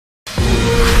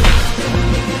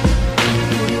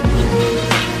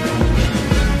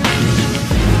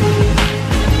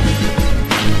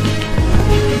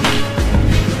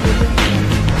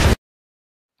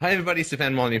Hi, everybody.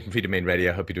 Stefan Molyneux from Free Domain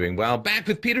Radio. Hope you're doing well. Back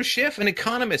with Peter Schiff, an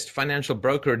economist, financial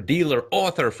broker, dealer,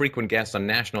 author, frequent guest on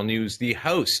national news, the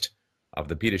host of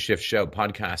the Peter Schiff Show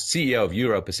podcast, CEO of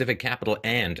Euro Pacific Capital,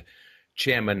 and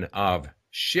chairman of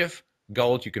Schiff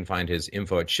Gold. You can find his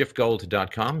info at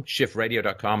schiffgold.com,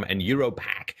 schiffradio.com, and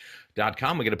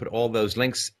europac.com. We're going to put all those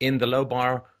links in the low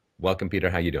bar. Welcome,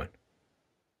 Peter. How you doing?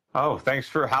 Oh, thanks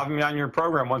for having me on your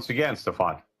program once again,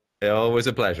 Stefan. Always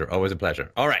a pleasure. Always a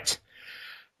pleasure. All right.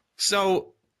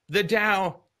 So the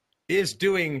Dow is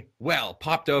doing well,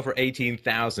 popped over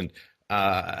 18,000.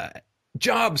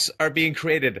 Jobs are being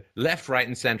created left, right,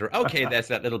 and center. Okay, there's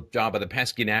that little job of the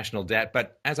pesky national debt.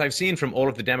 But as I've seen from all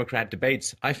of the Democrat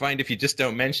debates, I find if you just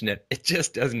don't mention it, it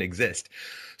just doesn't exist.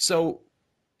 So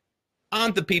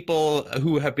aren't the people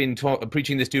who have been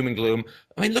preaching this doom and gloom,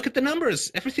 I mean, look at the numbers.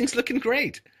 Everything's looking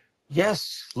great.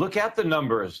 Yes, look at the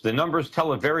numbers. The numbers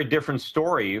tell a very different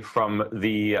story from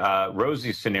the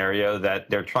rosy scenario that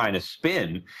they're trying to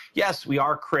spin. Yes, we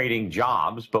are creating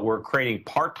jobs, but we're creating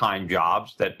part-time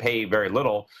jobs that pay very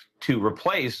little to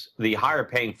replace the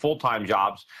higher-paying full-time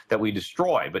jobs that we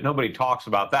destroy. But nobody talks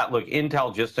about that. Look,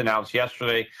 Intel just announced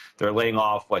yesterday they're laying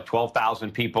off,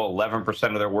 12,000 people,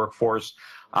 11% of their workforce.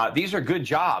 These are good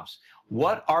jobs.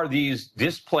 What are these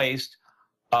displaced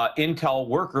Intel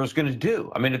workers going to do?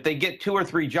 I mean, if they get 2 or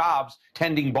 3 jobs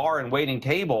tending bar and waiting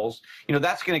tables,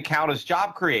 that's going to count as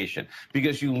job creation,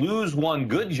 because you lose one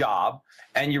good job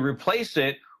and you replace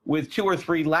it with 2 or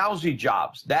 3 lousy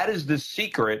jobs. That is the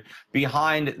secret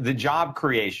behind the job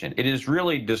creation. It is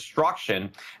really destruction.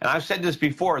 And I've said this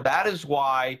before. That is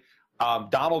why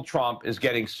Donald Trump is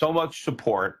getting so much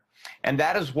support. And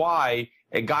that is why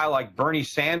a guy like Bernie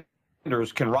Sanders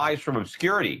can rise from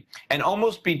obscurity and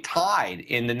almost be tied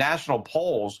in the national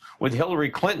polls with Hillary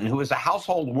Clinton, who is a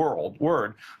household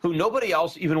word, who nobody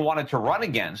else even wanted to run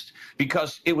against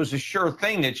because it was a sure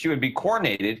thing that she would be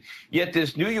coronated. Yet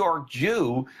this New York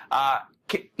Jew,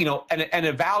 an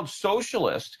avowed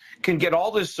socialist, can get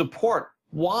all this support.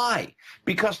 Why?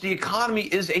 Because the economy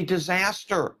is a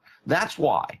disaster. That's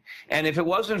why. And if it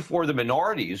wasn't for the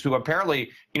minorities who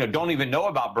apparently, don't even know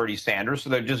about Bernie Sanders, so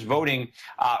they're just voting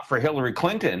for Hillary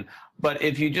Clinton. But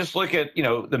if you just look at,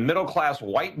 the middle-class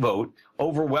white vote,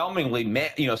 overwhelmingly,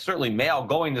 certainly male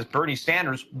going to Bernie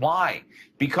Sanders. Why?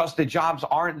 Because the jobs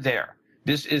aren't there.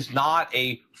 This is not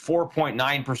a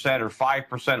 4.9% or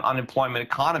 5% unemployment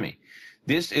economy.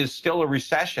 This is still a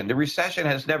recession. The recession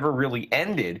has never really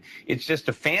ended. It's just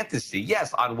a fantasy.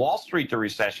 Yes, on Wall Street, the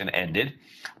recession ended,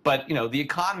 but, the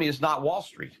economy is not Wall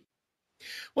Street.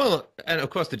 Well, and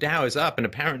of course, the Dow is up, and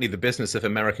apparently the business of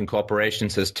American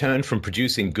corporations has turned from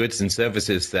producing goods and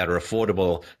services that are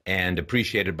affordable and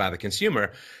appreciated by the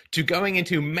consumer to going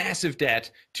into massive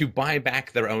debt to buy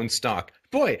back their own stock.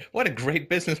 Boy, what a great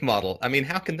business model. I mean,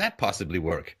 how can that possibly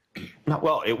work?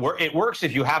 Well, it works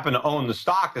if you happen to own the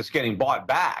stock that's getting bought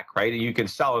back, right? And you can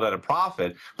sell it at a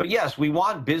profit. But yes, we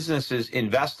want businesses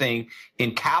investing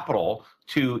in capital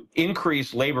to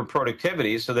increase labor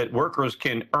productivity so that workers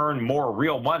can earn more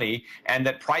real money and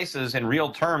that prices in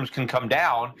real terms can come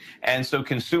down, and so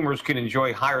consumers can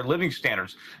enjoy higher living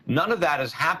standards. None of that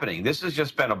is happening. This has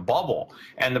just been a bubble.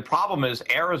 And the problem is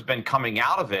air has been coming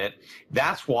out of it.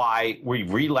 That's why we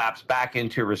relapse back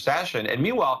into recession. And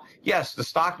meanwhile, yes, the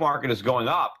stock market is going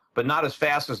up, but not as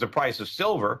fast as the price of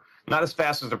silver, not as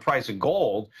fast as the price of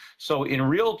gold. So in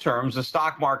real terms, the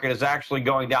stock market is actually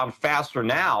going down faster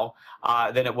now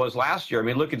than it was last year. I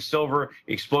mean, look at silver,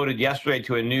 exploded yesterday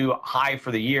to a new high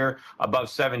for the year, above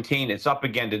 17. It's up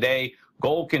again today.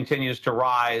 Gold continues to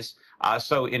rise.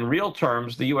 So in real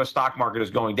terms, the U.S. stock market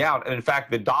is going down. And in fact,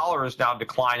 the dollar is now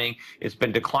declining. It's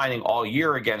been declining all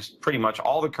year against pretty much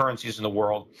all the currencies in the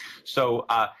world. So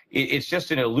it's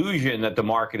just an illusion that the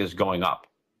market is going up.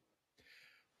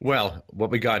 Well,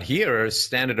 what we got here is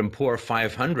Standard & Poor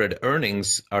 500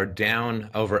 earnings are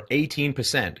down over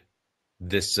 18%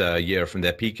 this year from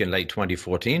their peak in late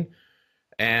 2014.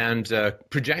 And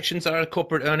projections are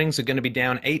corporate earnings are going to be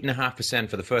down 8.5%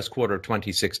 for the first quarter of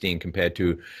 2016 compared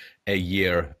to a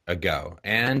year ago.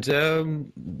 And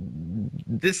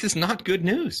this is not good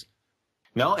news.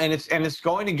 No, and it's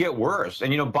going to get worse.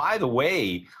 And, by the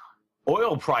way,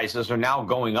 oil prices are now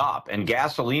going up, and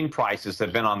gasoline prices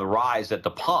have been on the rise at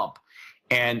the pump.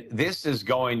 And this is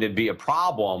going to be a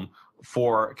problem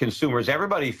for consumers.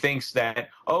 Everybody thinks that,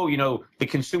 the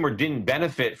consumer didn't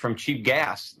benefit from cheap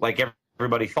gas like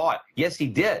everybody thought. Yes, he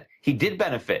did. He did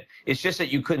benefit. It's just that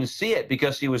you couldn't see it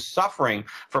because he was suffering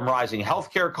from rising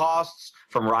healthcare costs,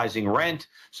 from rising rent.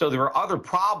 So there were other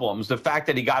problems. The fact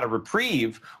that he got a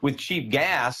reprieve with cheap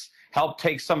gas help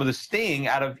take some of the sting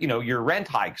out of, your rent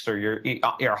hikes or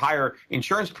your higher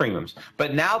insurance premiums.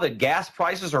 But now that gas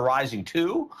prices are rising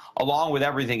too, along with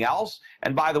everything else,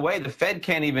 and by the way, the Fed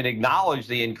can't even acknowledge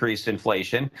the increased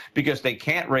inflation because they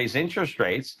can't raise interest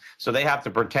rates, so they have to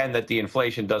pretend that the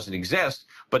inflation doesn't exist.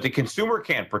 But the consumer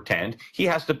can't pretend. He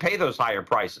has to pay those higher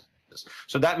prices.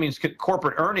 So that means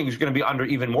corporate earnings are going to be under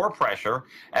even more pressure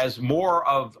as more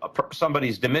of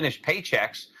somebody's diminished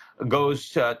paychecks goes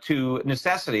to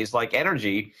necessities like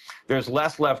energy. There's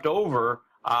less left over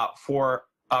for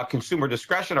consumer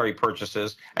discretionary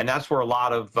purchases, and that's where a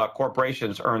lot of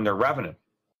corporations earn their revenue.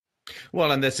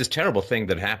 Well, and there's this terrible thing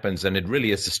that happens, and it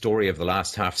really is the story of the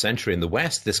last half century in the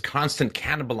West, this constant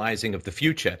cannibalizing of the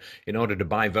future in order to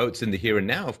buy votes in the here and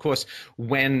now. Of course,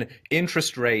 when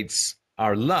interest rates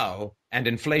are low and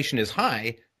inflation is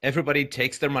high, everybody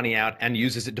takes their money out and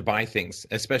uses it to buy things,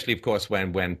 especially, of course,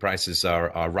 when prices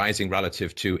are rising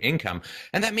relative to income.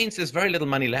 And that means there's very little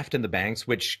money left in the banks,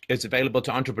 which is available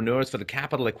to entrepreneurs for the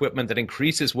capital equipment that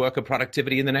increases worker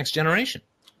productivity in the next generation.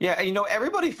 Yeah,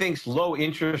 everybody thinks low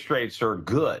interest rates are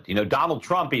good. Donald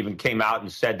Trump even came out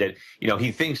and said that,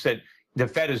 he thinks that the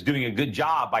Fed is doing a good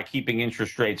job by keeping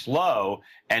interest rates low,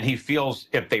 and he feels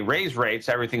if they raise rates,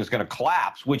 everything's going to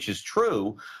collapse, which is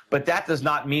true. But that does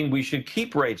not mean we should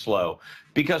keep rates low,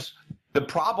 because the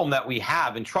problem that we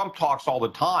have, and Trump talks all the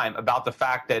time about the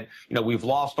fact that, we've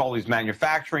lost all these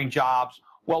manufacturing jobs.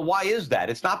 Well, why is that?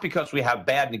 It's not because we have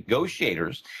bad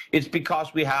negotiators. It's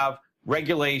because we have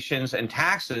regulations and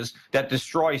taxes that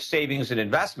destroy savings and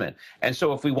investment. And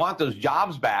so if we want those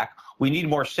jobs back, we need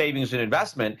more savings and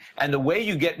investment. And the way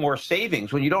you get more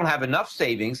savings when you don't have enough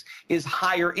savings is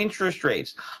higher interest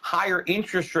rates. Higher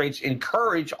interest rates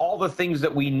encourage all the things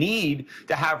that we need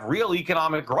to have real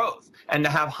economic growth and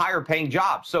to have higher paying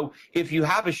jobs. So if you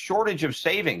have a shortage of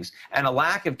savings and a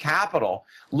lack of capital,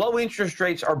 low interest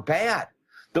rates are bad.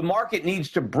 The market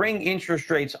needs to bring interest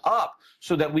rates up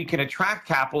so that we can attract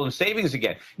capital and savings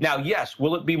again. Now, yes,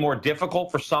 will it be more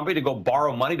difficult for somebody to go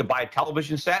borrow money to buy a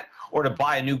television set or to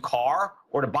buy a new car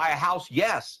or to buy a house?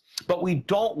 Yes, but we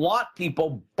don't want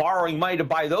people borrowing money to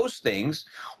buy those things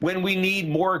when we need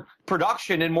more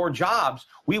production and more jobs.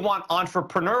 We want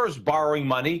entrepreneurs borrowing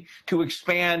money to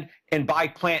expand and buy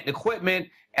plant and equipment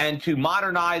and to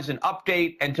modernize and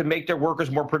update and to make their workers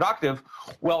more productive.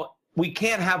 Well, we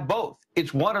can't have both.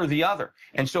 It's one or the other.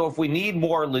 And so if we need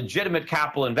more legitimate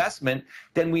capital investment,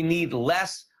 then we need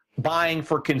less buying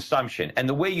for consumption. And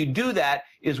the way you do that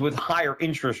is with higher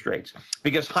interest rates,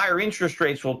 because higher interest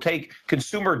rates will take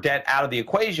consumer debt out of the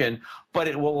equation, but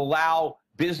it will allow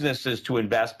businesses to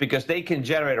invest because they can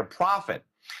generate a profit.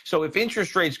 So if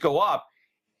interest rates go up,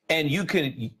 and you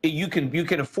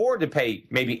can afford to pay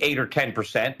maybe 8 or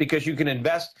 10% because you can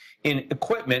invest in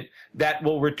equipment that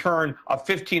will return a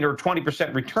 15 or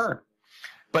 20% return.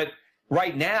 But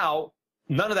right now,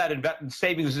 none of that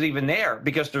savings is even there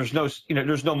because there's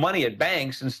no money at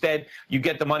banks. Instead, you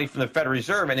get the money from the Federal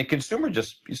Reserve, and the consumer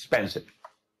just spends it.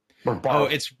 Oh,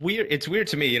 it's weird. It's weird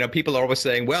to me. People are always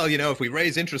saying, well, if we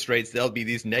raise interest rates, there'll be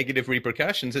these negative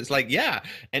repercussions. It's like, yeah.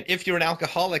 And if you're an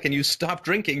alcoholic and you stop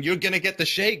drinking, you're going to get the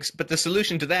shakes. But the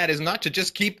solution to that is not to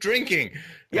just keep drinking.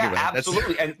 Yeah, anyway,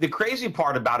 absolutely. And the crazy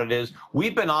part about it is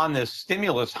we've been on this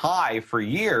stimulus high for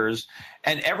years,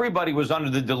 and everybody was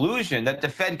under the delusion that the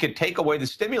Fed could take away the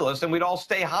stimulus and we'd all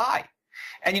stay high.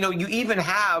 And, you even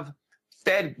have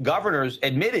Fed governors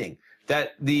admitting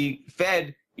that the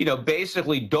Fed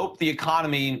basically doped the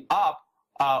economy up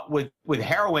with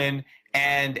heroin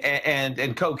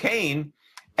and cocaine,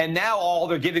 and now all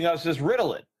they're giving us is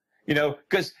Ritalin,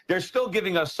 because they're still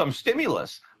giving us some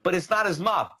stimulus, but it's not as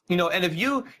much, And if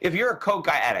you're a coke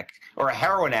addict or a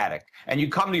heroin addict, and you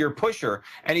come to your pusher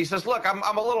and he says, "Look,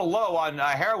 I'm a little low on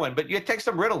heroin, but you take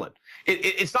some Ritalin,"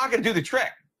 it's not going to do the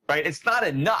trick, right? It's not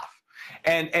enough.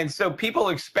 And so people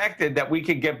expected that we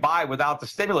could get by without the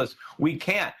stimulus. We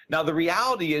can't. Now, the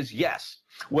reality is, yes,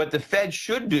 what the Fed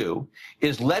should do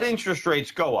is let interest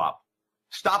rates go up,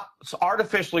 stop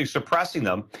artificially suppressing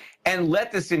them, and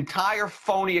let this entire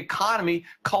phony economy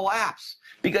collapse,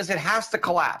 because it has to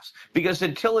collapse. Because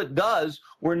until it does,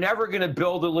 we're never going to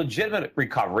build a legitimate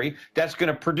recovery that's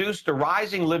going to produce the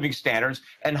rising living standards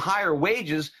and higher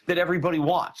wages that everybody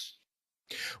wants.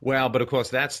 Well, but of course,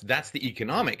 that's the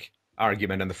economic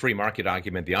argument and the free market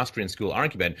argument, the Austrian school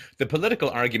argument. The political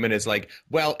argument is like,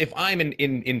 well, if I'm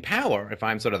in power, if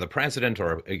I'm sort of the president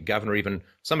or a governor, even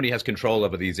somebody has control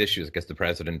over these issues. I guess the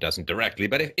president doesn't directly,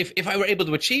 but if I were able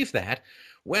to achieve that,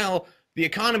 well, the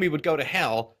economy would go to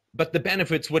hell, but the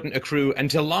benefits wouldn't accrue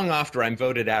until long after I'm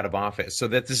voted out of office. So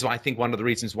that this is, I think, one of the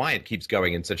reasons why it keeps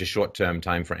going in such a short-term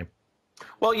time frame.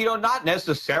 Well, not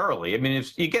necessarily. I mean,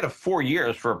 if you get a 4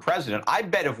 years for a president, I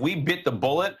bet if we bit the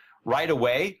bullet right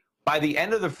away, by the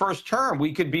end of the first term,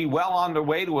 we could be well on the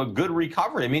way to a good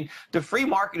recovery. I mean, the free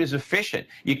market is efficient.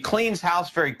 It cleans house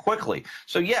very quickly.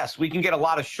 So, yes, we can get a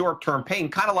lot of short-term pain,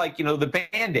 kind of like, the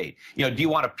Band-Aid. Do you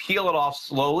want to peel it off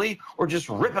slowly or just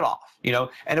rip it off?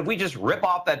 And if we just rip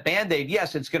off that Band-Aid,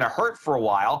 yes, it's going to hurt for a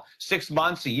while, 6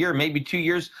 months, a year, maybe 2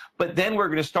 years, but then we're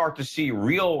going to start to see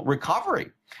real recovery.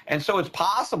 And so it's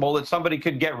possible that somebody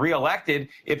could get reelected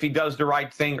if he does the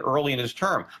right thing early in his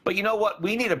term. But you know what?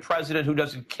 We need a president who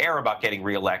doesn't care about getting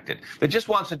reelected, that just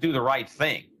wants to do the right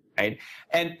thing. Right?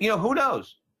 And, who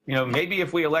knows? Maybe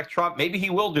if we elect Trump, maybe he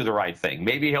will do the right thing.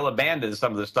 Maybe he'll abandon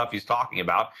some of the stuff he's talking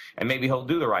about, and maybe he'll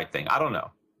do the right thing. I don't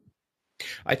know.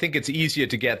 I think it's easier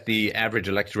to get the average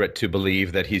electorate to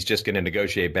believe that he's just going to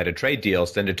negotiate better trade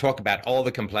deals than to talk about all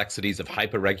the complexities of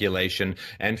hyper-regulation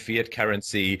and fiat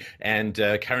currency and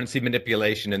currency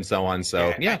manipulation and so on.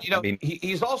 So, yeah.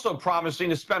 He's also promising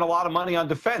to spend a lot of money on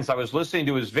defense. I was listening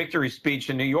to his victory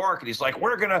speech in New York, and he's like,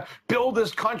 we're going to build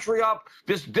this country up,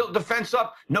 this defense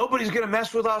up. Nobody's going to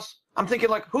mess with us. I'm thinking,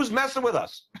 like, who's messing with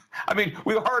us? I mean,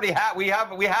 we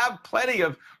have plenty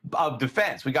of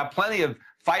defense. We got plenty of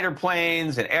fighter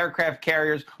planes and aircraft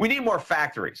carriers. We need more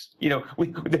factories.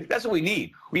 That's what we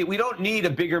need. We don't need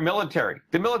a bigger military.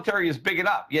 The military is big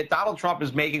enough. Yet Donald Trump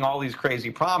is making all these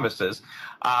crazy promises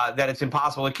that it's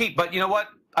impossible to keep. But you know what?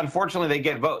 Unfortunately, they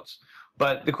get votes.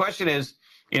 But the question is,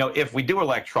 if we do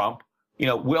elect Trump,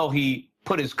 will he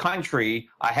put his country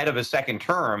ahead of a second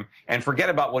term and forget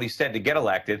about what he said to get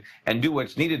elected and do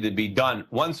what's needed to be done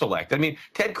once elected? I mean,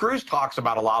 Ted Cruz talks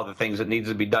about a lot of the things that needs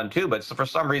to be done too, but for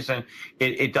some reason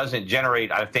it doesn't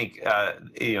generate, I think,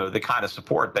 the kind of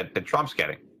support that Trump's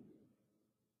getting.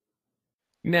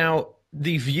 Now,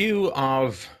 the view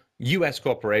of U.S.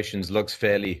 corporations looks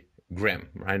fairly grim,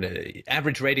 right?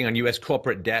 Average rating on U.S.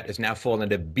 corporate debt has now fallen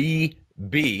to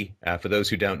BB. For those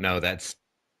who don't know, that's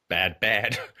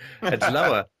bad. It's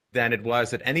lower than it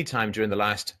was at any time during the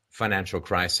last financial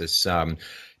crisis.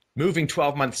 Moving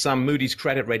 12-month sum Moody's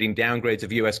credit rating downgrades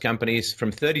of U.S. companies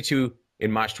from 32 in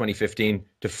March 2015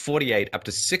 to 48 up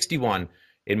to 61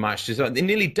 in March. So they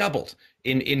nearly doubled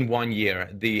in 1 year.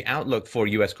 The outlook for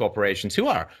U.S. corporations who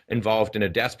are involved in a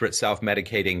desperate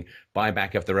self-medicating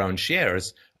buyback of their own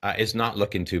shares is not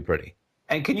looking too pretty.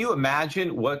 And can you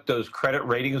imagine what those credit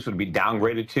ratings would be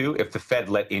downgraded to if the Fed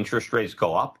let interest rates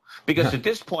go up? Because at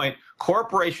this point,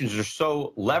 corporations are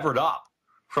so levered up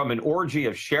from an orgy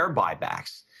of share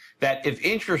buybacks that if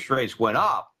interest rates went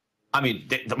up, I mean,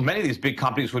 many of these big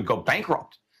companies would go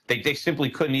bankrupt. They simply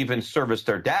couldn't even service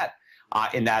their debt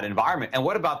in that environment. And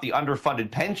what about the underfunded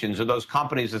pensions of those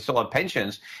companies that still have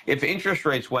pensions? If interest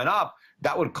rates went up,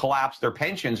 that would collapse their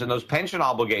pensions, and those pension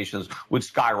obligations would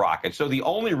skyrocket. So the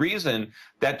only reason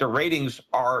that the ratings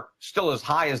are still as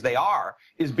high as they are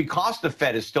is because the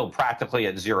Fed is still practically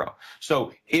at zero.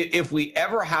 So if we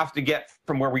ever have to get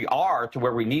from where we are to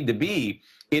where we need to be,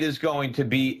 it is going to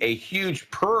be a huge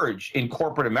purge in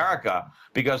corporate America,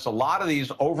 because a lot of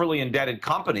these overly indebted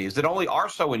companies that only are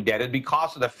so indebted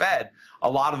because of the Fed, a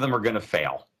lot of them are going to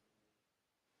fail.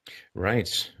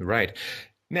 Right.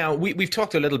 Now, we've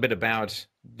talked a little bit about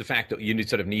the fact that you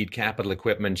need capital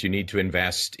equipment, you need to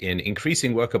invest in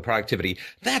increasing worker productivity.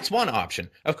 That's one option.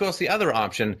 Of course, the other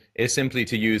option is simply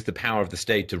to use the power of the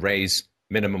state to raise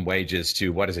minimum wages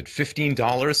to,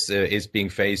 $15 is being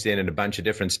phased in a bunch of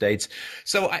different states.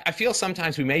 So I feel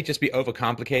sometimes we may just be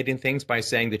overcomplicating things by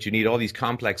saying that you need all these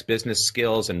complex business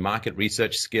skills and market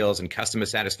research skills and customer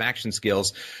satisfaction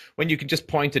skills when you can just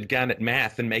point a gun at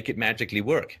math and make it magically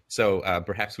work. So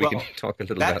perhaps we can talk a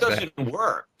little about that. That doesn't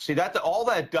work. See, all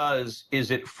that does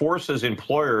is it forces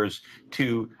employers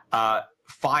to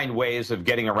find ways of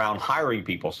getting around hiring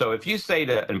people. So if you say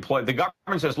to the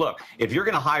government says, look, if you're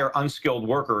going to hire unskilled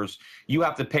workers, you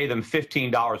have to pay them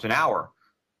 $15 an hour.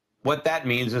 What that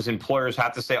means is employers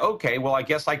have to say, okay, well, I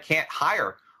guess I can't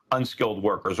hire unskilled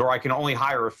workers, or I can only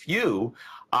hire a few,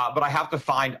 but I have to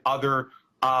find other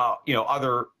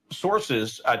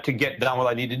sources to get done what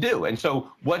I need to do. And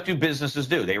so what do businesses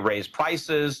do? They raise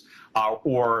prices,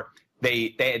 or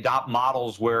they adopt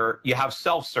models where you have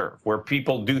self-serve, where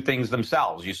people do things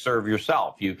themselves. You serve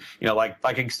yourself. Like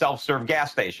a self-serve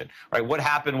gas station, right? What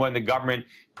happened when the government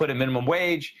put a minimum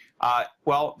wage?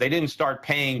 Well, they didn't start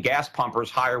paying gas pumpers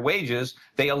higher wages.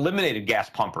 They eliminated gas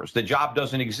pumpers. The job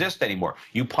doesn't exist anymore.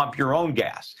 You pump your own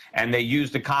gas. And they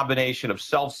used a combination of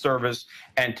self-service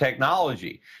and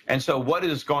technology. And so what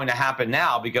is going to happen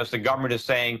now, because the government is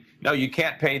saying, no, you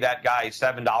can't pay that guy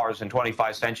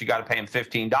 $7.25. You got to pay him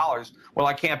 $15. Well,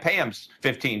 I can't pay him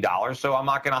 $15, so I'm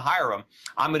not going to hire him.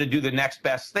 I'm going to do the next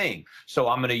best thing. So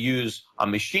I'm going to use a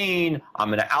machine. I'm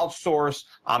going to outsource.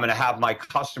 I'm going to have my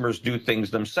customers do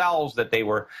things themselves that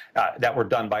were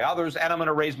done by others, and I'm going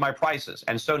to raise my prices.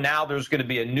 And so now there's going to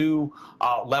be a new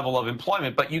level of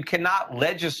employment, but you cannot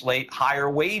legislate higher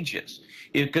wages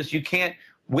because you can't.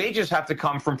 Wages have to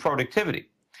come from productivity.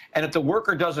 And if the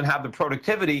worker doesn't have the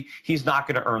productivity, he's not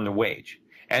going to earn the wage.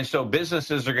 And so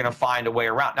businesses are going to find a way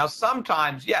around. Now,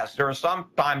 sometimes, yes, there are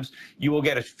sometimes you will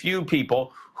get a few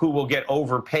people who will get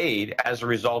overpaid as a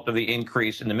result of the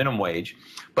increase in the minimum wage.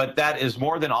 But that is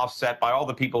more than offset by all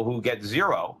the people who get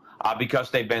zero because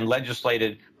they've been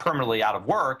legislated permanently out of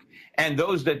work. And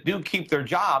those that do keep their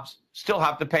jobs still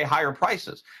have to pay higher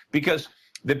prices because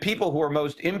the people who are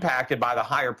most impacted by the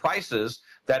higher prices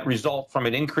that result from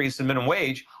an increase in minimum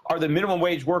wage are the minimum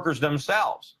wage workers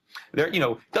themselves.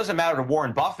 It doesn't matter to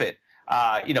Warren Buffett,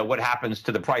 what happens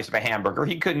to the price of a hamburger.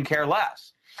 He couldn't care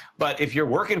less. But if you're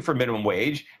working for minimum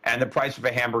wage and the price of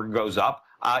a hamburger goes up,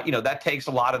 that takes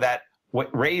a lot of that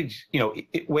wage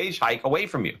hike away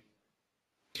from you.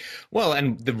 Well,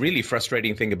 and the really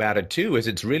frustrating thing about it, too, is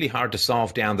it's really hard to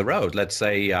solve down the road. Let's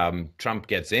say Trump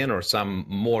gets in or some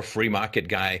more free market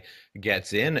guy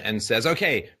gets in and says,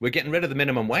 OK, we're getting rid of the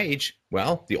minimum wage.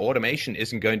 Well, the automation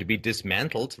isn't going to be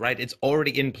dismantled, right? It's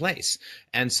already in place.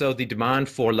 And so the demand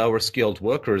for lower skilled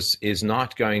workers is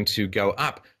not going to go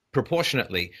up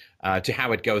proportionately to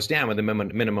how it goes down when the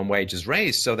minimum wage is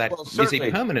raised. So that is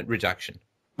a permanent reduction.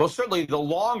 Well, certainly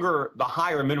the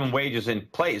higher minimum wage is in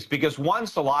place, because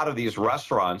once a lot of these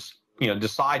restaurants,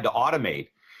 decide to automate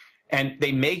and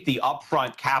they make the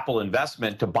upfront capital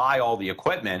investment to buy all the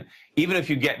equipment, even if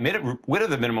you get rid of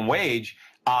the minimum wage,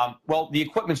 the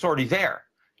equipment's already there.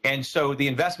 And so the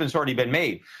investment's already been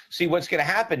made. See, what's going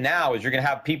to happen now is you're going to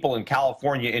have people in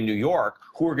California and New York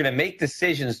who are going to make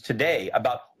decisions today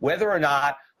about whether or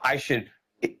not I should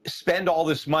spend all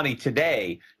this money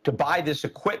today to buy this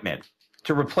equipment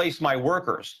to replace my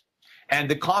workers. And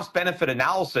the cost-benefit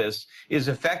analysis is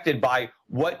affected by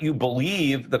what you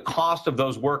believe the cost of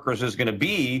those workers is going to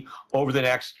be over the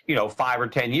next, 5 or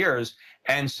 10 years.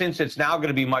 And since it's now going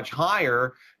to be much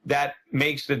higher, that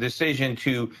makes the decision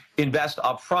to invest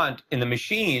upfront in the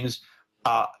machines,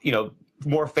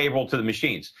 more favorable to the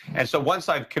machines. And so once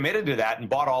I've committed to that and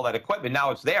bought all that equipment,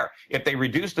 now it's there. If they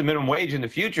reduce the minimum wage in the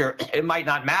future, it might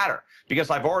not matter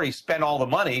because I've already spent all the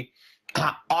money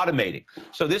automating.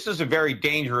 So this is a very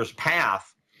dangerous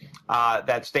path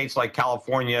that states like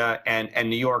California and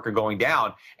New York are going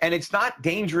down. And it's not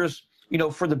dangerous,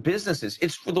 for the businesses.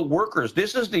 It's for the workers.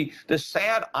 This is the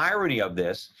sad irony of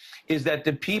this is that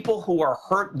the people who are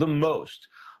hurt the most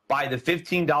by the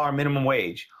 $15 minimum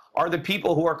wage are the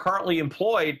people who are currently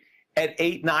employed at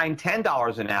 $8, $9,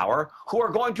 $10 an hour, who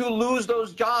are going to lose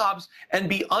those jobs and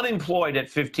be unemployed at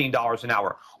 $15 an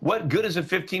hour. What good is a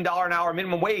 $15 an hour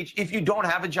minimum wage if you don't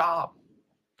have a job?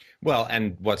 Well,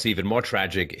 and what's even more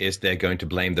tragic is they're going to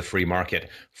blame the free market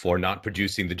for not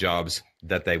producing the jobs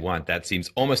that they want. That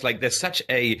seems almost like there's such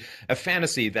a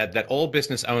fantasy that all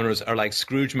business owners are like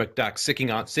Scrooge McDuck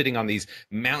sitting on these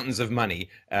mountains of money,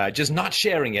 just not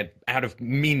sharing it out of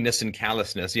meanness and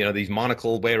callousness. These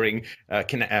monocle-wearing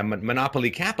monopoly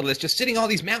capitalists just sitting on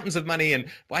these mountains of money, and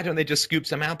why don't they just scoop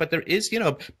some out? But there is,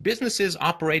 businesses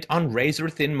operate on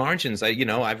razor-thin margins.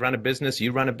 I've run a business,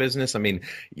 you run a business. I mean,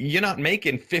 you're not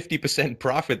making 50%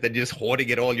 profit than just hoarding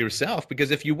it all yourself,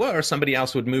 because if you were, somebody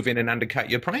else would move in and undercut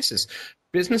your prices.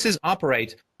 Businesses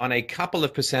operate on a couple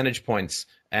of percentage points,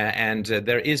 and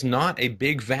there is not a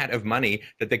big vat of money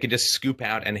that they can just scoop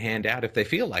out and hand out if they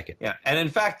feel like it. Yeah, and in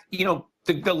fact,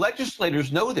 the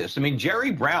legislators know this. I mean,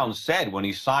 Jerry Brown said when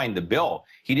he signed the bill,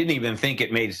 he didn't even think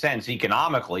it made sense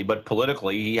economically, but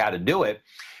politically he had to do it.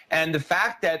 And the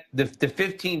fact that the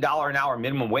 $15 an hour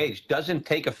minimum wage doesn't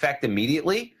take effect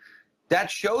immediately, that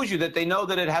shows you that they know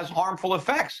that it has harmful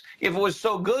effects. If it was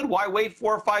so good, why wait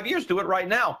 4 or 5 years? Do it right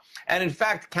now. And in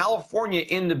fact, California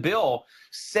in the bill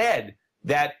said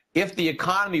that if the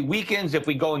economy weakens, if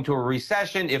we go into a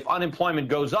recession, if unemployment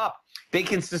goes up, they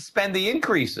can suspend the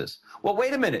increases. Well,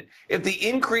 wait a minute. If the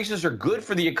increases are good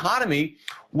for the economy,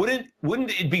 wouldn't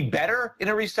it be better in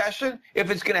a recession?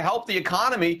 If it's going to help the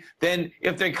economy, then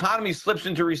if the economy slips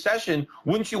into recession,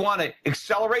 wouldn't you want to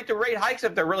accelerate the rate hikes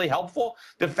if they're really helpful?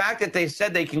 The fact that they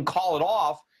said they can call it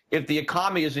off if the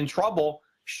economy is in trouble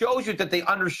shows you that they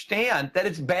understand that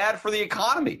it's bad for the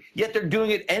economy. Yet they're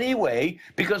doing it anyway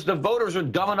because the voters are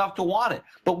dumb enough to want it.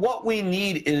 But what we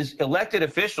need is elected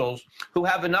officials who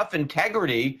have enough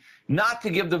integrity not to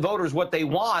give the voters what they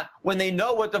want when they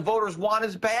know what the voters want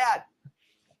is bad.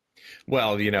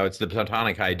 Well, it's the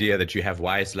Platonic idea that you have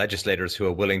wise legislators who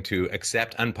are willing to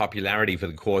accept unpopularity for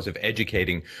the cause of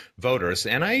educating voters.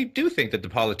 And I do think that the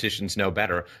politicians know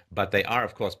better, but they are,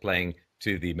 of course, playing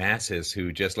to the masses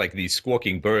who, just like these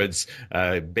squawking birds,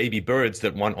 baby birds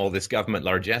that want all this government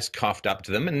largesse coughed up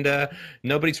to them. And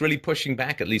nobody's really pushing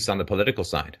back, at least on the political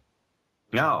side.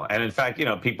 No. And in fact,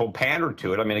 people pander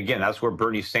to it. I mean, again, that's where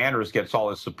Bernie Sanders gets all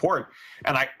his support.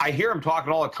 And I hear him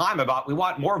talking all the time about we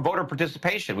want more voter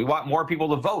participation. We want more people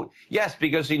to vote. Yes,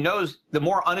 because he knows the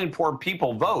more uninformed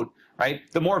people vote, right,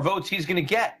 the more votes he's going to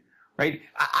get, right?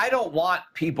 I don't want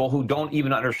people who don't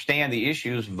even understand the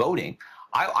issues voting.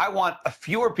 I want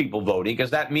fewer people voting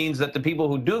because that means that the people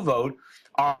who do vote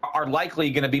are likely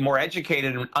going to be more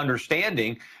educated and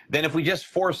understanding than if we just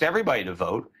force everybody to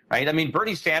vote. Right? I mean,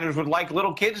 Bernie Sanders would like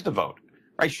little kids to vote,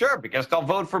 right? Sure, because they'll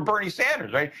vote for Bernie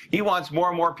Sanders, right? He wants more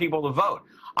and more people to vote.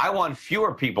 I want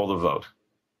fewer people to vote.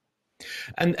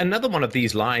 And another one of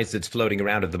these lies that's floating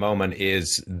around at the moment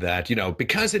is that,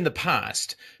 because in the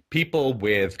past, people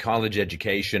with college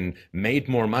education made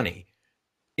more money.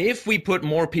 If we put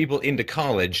more people into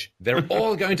college, they're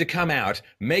all going to come out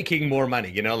making more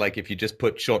money. Like if you just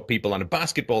put short people on a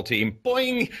basketball team,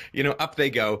 boing, up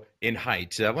they go in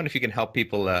height. I wonder if you can help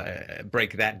people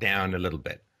break that down a little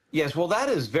bit. Yes, well, that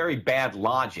is very bad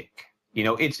logic.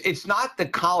 It's not the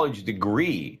college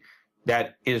degree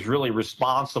that is really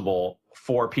responsible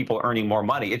for people earning more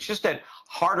money. It's just that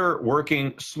harder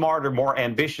working, smarter, more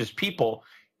ambitious people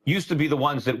used to be the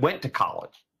ones that went to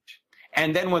college.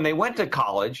 And then when they went to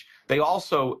college, they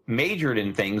also majored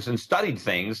in things and studied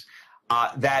things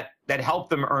that helped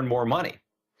them earn more money.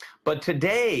 But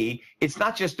today, it's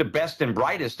not just the best and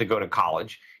brightest to go to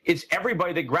college. It's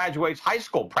everybody that graduates high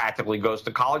school practically goes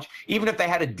to college, even if they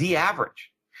had a D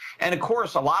average. And of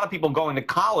course, a lot of people going to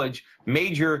college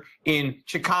major in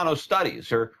Chicano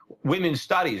studies or women's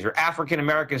studies or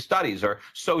African-American studies or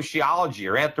sociology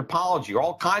or anthropology or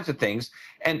all kinds of things.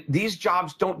 And these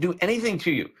jobs don't do anything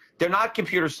to you. They're not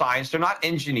computer science. They're not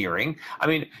engineering. I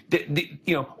mean,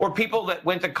 or people that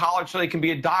went to college so they can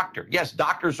be a doctor. Yes,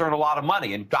 doctors earn a lot of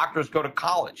money and doctors go to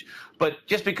college. But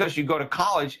just because you go to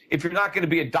college, if you're not going to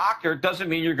be a doctor, it doesn't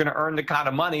mean you're going to earn the kind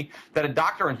of money that a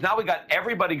doctor earns. Now we got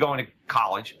everybody going to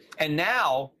college. And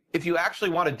now, if you actually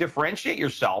want to differentiate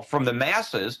yourself from the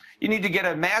masses, you need to get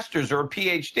a master's or a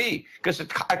PhD, because a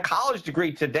college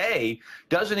degree today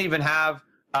doesn't even have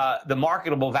the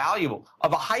marketable value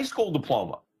of a high school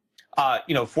diploma.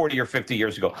 40 or 50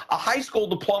 years ago. A high school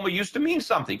diploma used to mean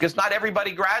something because not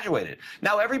everybody graduated.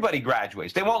 Now everybody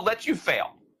graduates. They won't let you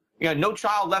fail. No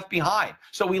child left behind.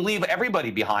 So we leave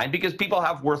everybody behind because people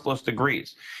have worthless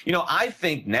degrees. I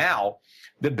think now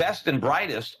the best and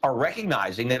brightest are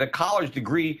recognizing that a college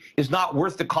degree is not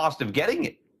worth the cost of getting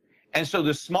it. And so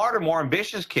the smarter, more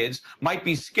ambitious kids might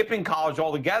be skipping college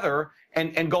altogether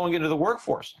and going into the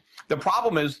workforce. The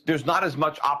problem is there's not as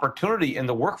much opportunity in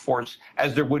the workforce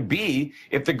as there would be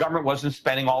if the government wasn't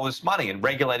spending all this money and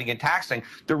regulating and taxing.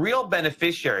 The real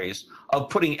beneficiaries of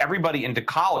putting everybody into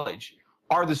college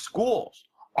are the schools,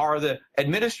 are the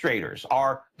administrators,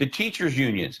 are the teachers'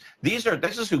 unions. This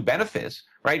is who benefits,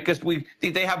 right? Because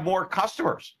they have more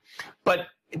customers. But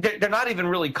they're not even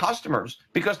really customers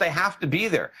because they have to be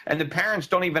there. And the parents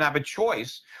don't even have a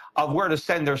choice of where to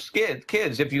send their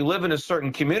kids. If you live in a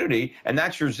certain community and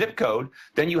that's your zip code,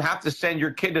 then you have to send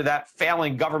your kid to that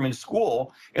failing government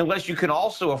school unless you can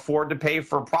also afford to pay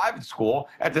for a private school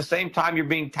at the same time you're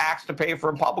being taxed to pay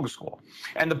for a public school.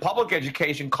 And the public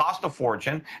education costs a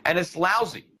fortune and it's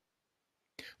lousy.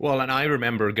 Well, and I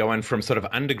remember going from sort of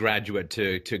undergraduate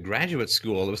to graduate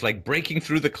school. It was like breaking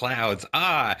through the clouds.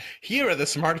 Here are the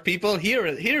smart people. Here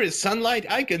is sunlight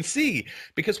I can see.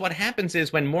 Because what happens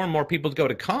is when more and more people go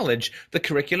to college, the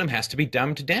curriculum has to be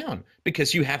dumbed down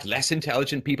because you have less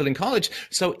intelligent people in college.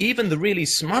 So even the really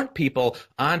smart people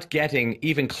aren't getting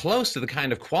even close to the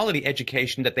kind of quality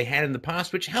education that they had in the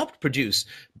past, which helped produce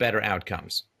better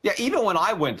outcomes. Yeah, even when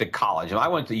I went to college, and I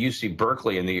went to UC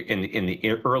Berkeley in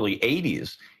the early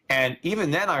 80s, and even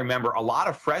then I remember a lot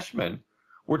of freshmen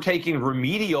were taking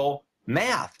remedial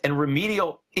math and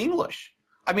remedial English.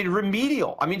 I mean,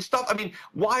 remedial. I mean, stuff. I mean,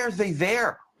 why are they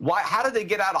there? How did they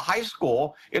get out of high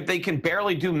school if they can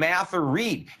barely do math or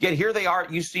read? Yet here they are at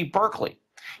UC Berkeley.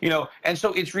 And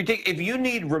so it's ridiculous. If you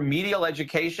need remedial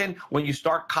education when you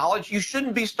start college, you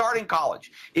shouldn't be starting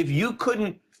college. If you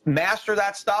couldn't master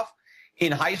that stuff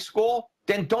in high school,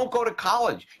 then don't go to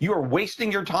college. You are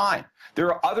wasting your time.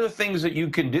 There are other things that you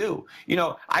can do. You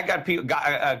know, I got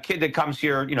a kid that comes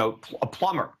here, you know, a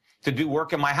plumber to do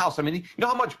work in my house. I mean, you know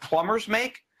how much plumbers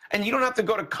make? And you don't have to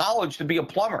go to college to be a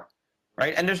plumber,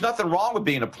 right? And there's nothing wrong with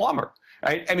being a plumber,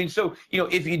 right? I mean, so, you know,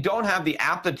 if you don't have the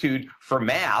aptitude for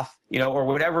math, you know, or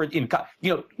whatever, you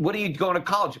know, what are you going to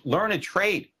college? Learn a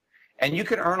trade. And you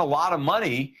can earn a lot of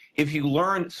money if you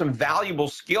learn some valuable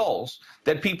skills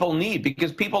that people need,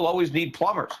 because people always need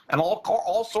plumbers and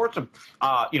all sorts of,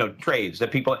 you know, trades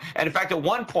that people. And in fact, at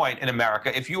one point in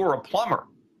America, if you were a plumber,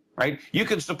 right, you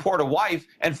could support a wife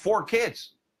and 4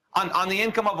 kids on the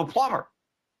income of a plumber.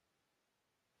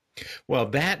 Well,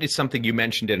 that is something you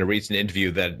mentioned in a recent interview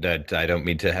that I don't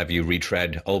mean to have you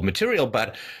retread old material,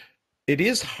 but it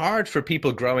is hard for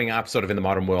people growing up sort of in the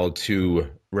modern world to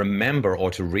remember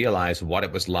or to realize what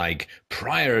it was like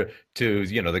prior to,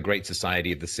 you know, the Great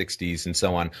Society of the 60s and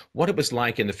so on, what it was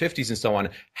like in the 50s and so on,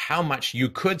 how much you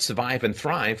could survive and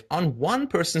thrive on one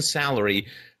person's salary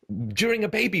during a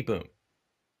baby boom.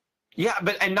 Yeah,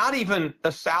 and not even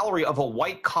a salary of a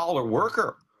white collar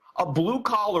worker. A blue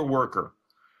collar worker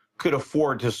could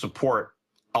afford to support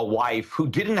a wife who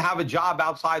didn't have a job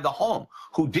outside the home,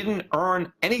 who didn't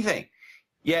earn anything.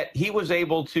 Yet he was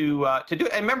able to do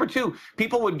it. And remember, too,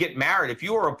 people would get married. If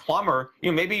you were a plumber, you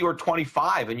know, maybe you were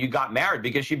 25 and you got married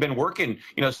because you've been working,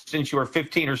 you know, since you were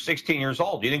 15 or 16 years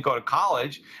old. You didn't go to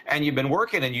college and you've been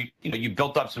working, and you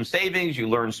built up some savings, you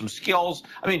learned some skills.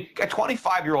 I mean, a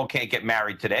 25-year-old can't get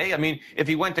married today. I mean, if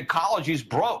he went to college, he's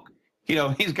broke. You know,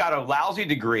 he's got a lousy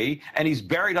degree and he's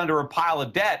buried under a pile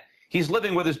of debt. He's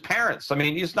living with his parents. I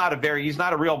mean, he's not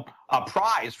a real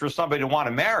prize for somebody to want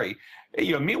to marry.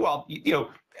 You know, meanwhile, you know,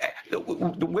 the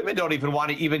women don't even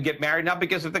want to even get married now,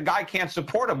 because if the guy can't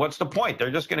support them, what's the point? They're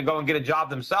just going to go and get a job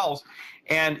themselves.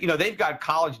 And, you know, they've got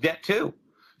college debt too.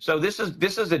 So this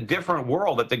is a different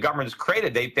world that the government has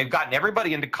created. They've gotten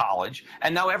everybody into college,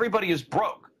 and now everybody is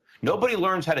broke. Nobody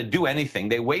learns how to do anything.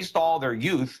 They waste all their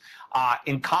youth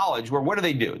in college, where what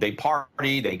do? They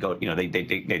party, they go, you know, they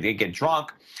get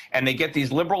drunk, and they get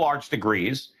these liberal arts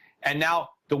degrees. And now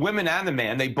the women and the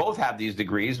man, they both have these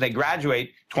degrees. They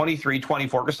graduate 23,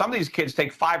 24, because some of these kids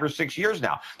take 5 or 6 years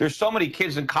now. There's so many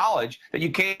kids in college that you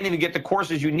can't even get the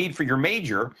courses you need for your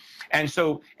major. And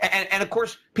so, and of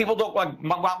course, people don't like,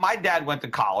 my dad went to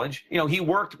college. You know, he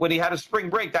worked when he had a spring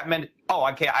break. That meant, oh,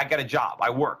 okay, I got a job, I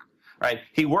work. Right?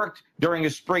 He worked during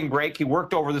his spring break. He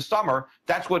worked over the summer.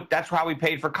 That's how he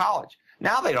paid for college.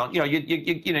 Now they don't.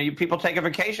 You know, people take a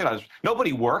vacation.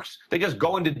 Nobody works. They just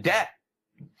go into debt.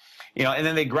 You know, and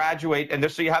then they graduate, and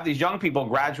so you have these young people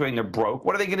graduating. They're broke.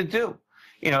 What are they going to do?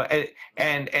 You know,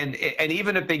 and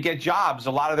even if they get jobs,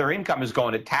 a lot of their income is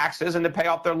going to taxes and to pay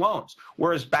off their loans.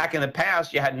 Whereas back in the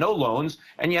past, you had no loans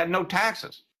and you had no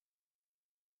taxes.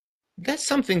 That's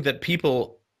something that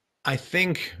people, I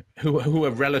think, who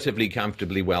are relatively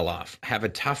comfortably well off, have a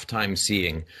tough time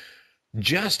seeing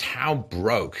just how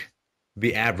broke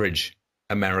the average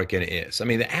American is. I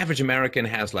mean, the average American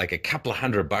has like a couple of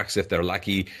 $100 if they're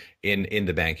lucky in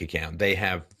the bank account. They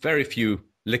have very few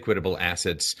liquidable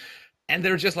assets, and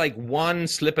they're just like one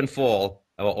slip and fall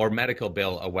or medical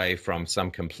bill away from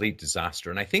some complete disaster.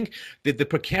 And I think that the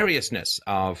precariousness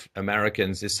of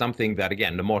Americans is something that,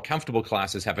 again, the more comfortable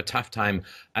classes have a tough time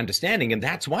understanding. And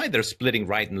that's why they're splitting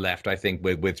right and left, I think,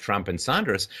 with Trump and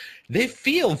Sanders. They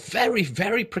feel very,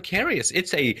 very precarious.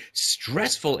 It's a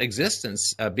stressful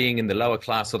existence being in the lower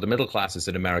class or the middle classes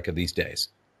in America these days.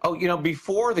 Oh, you know,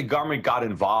 before the government got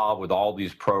involved with all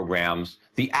these programs,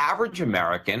 the average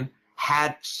American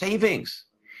had savings.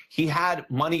 He had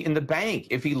money in the bank.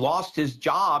 If he lost his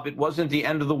job, it wasn't the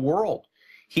end of the world.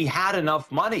 He had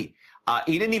enough money.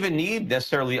 He didn't even need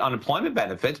necessarily unemployment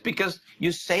benefits because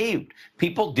you saved.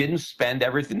 People didn't spend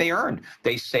everything they earned.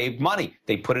 They saved money.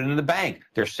 They put it in the bank.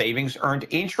 Their savings earned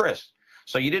interest.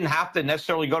 So you didn't have to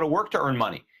necessarily go to work to earn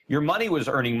money. Your money was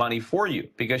earning money for you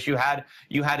because you had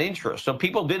interest. So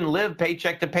people didn't live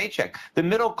paycheck to paycheck. The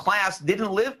middle class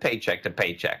didn't live paycheck to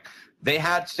paycheck. They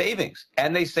had savings,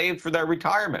 and they saved for their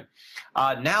retirement.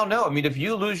 Now, no. I mean, if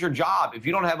you lose your job, if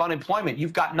you don't have unemployment,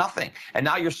 you've got nothing. And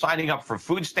now you're signing up for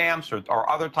food stamps or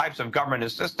other types of government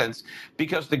assistance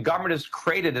because the government has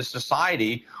created a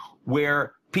society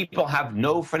where people have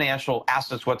no financial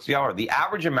assets whatsoever. The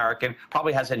average American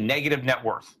probably has a negative net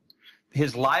worth.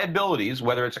 His liabilities,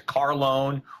 whether it's a car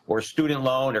loan or a student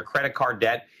loan or credit card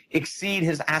debt, exceed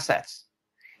his assets.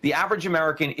 The average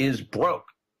American is broke.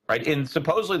 Right? In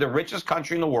supposedly the richest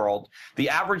country in the world, the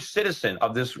average citizen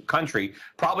of this country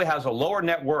probably has a lower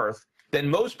net worth than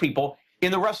most people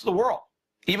in the rest of the world,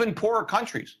 even poorer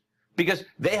countries, because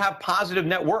they have positive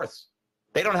net worths.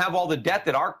 They don't have all the debt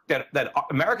that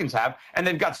Americans have, and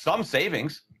they've got some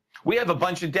savings. We have a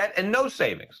bunch of debt and no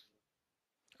savings.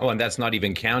 Oh, and that's not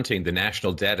even counting the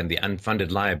national debt and the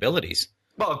unfunded liabilities.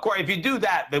 Well, of course, if you do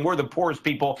that, then we're the poorest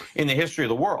people in the history of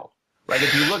the world, right?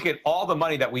 If you look at all the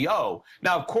money that we owe.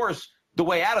 Now, of course, the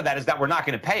way out of that is that we're not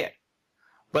going to pay it.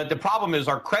 But the problem is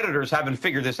our creditors haven't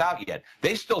figured this out yet.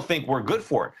 They still think we're good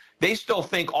for it. They still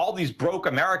think all these broke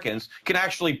Americans can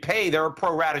actually pay their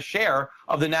pro rata share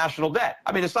of the national debt.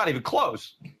 I mean, it's not even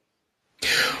close.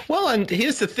 Well, and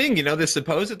here's the thing, the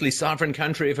supposedly sovereign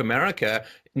country of America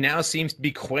now seems to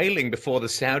be quailing before the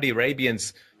Saudi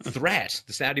Arabians' threat,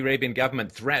 the Saudi Arabian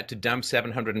government threat to dump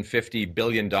 $750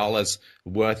 billion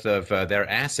worth of their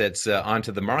assets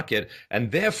onto the market.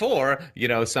 And therefore,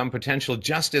 some potential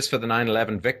justice for the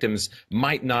 9/11 victims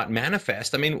might not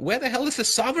manifest. I mean, where the hell is the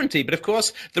sovereignty? But of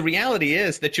course, the reality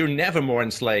is that you're never more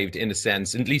enslaved, in a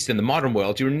sense, at least in the modern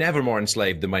world, you're never more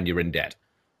enslaved than when you're in debt.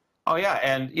 Oh, yeah.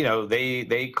 And,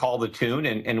 they call the tune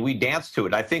and we dance to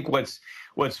it. I think what's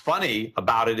funny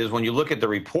about it is when you look at the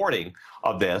reporting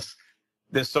of this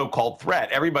so-called threat,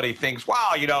 everybody thinks,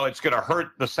 wow, it's going to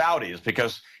hurt the Saudis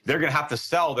because they're going to have to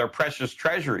sell their precious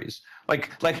treasuries.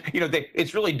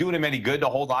 It's really doing them any good to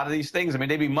hold on to these things. I mean,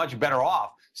 they'd be much better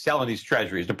off selling these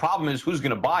treasuries. The problem is who's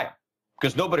going to buy them?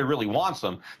 Because nobody really wants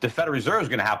them. The Federal Reserve is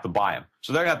going to have to buy them.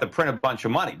 So they're going to have to print a bunch of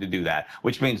money to do that,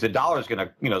 which means the dollar is going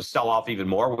to, sell off even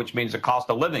more, which means the cost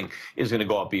of living is going to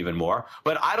go up even more.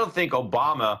 But I don't think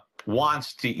Obama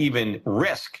wants to even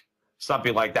risk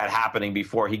something like that happening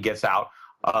before he gets out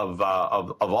of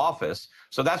office.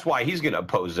 So that's why he's going to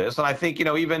oppose this. And I think,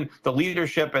 even the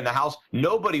leadership in the House,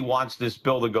 nobody wants this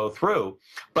bill to go through.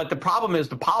 But the problem is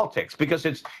the politics, because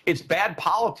it's bad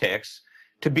politics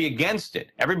to be against it.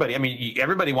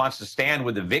 Everybody wants to stand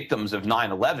with the victims of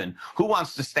 9/11. Who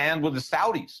wants to stand with the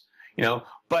Saudis?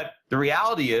 But the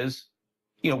reality is,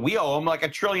 we owe them like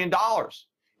 $1 trillion,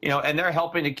 and they're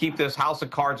helping to keep this house of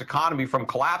cards economy from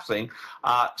collapsing.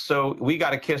 So we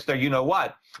got to kiss their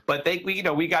what. But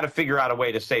we got to figure out a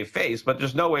way to save face, but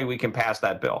there's no way we can pass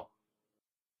that bill.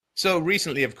 So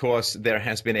recently, of course, there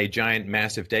has been a giant,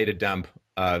 massive data dump.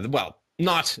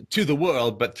 Not to the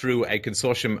world, but through a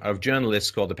consortium of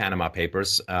journalists called the Panama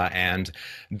Papers. And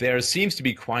there seems to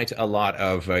be quite a lot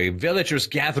of villagers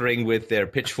gathering with their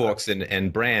pitchforks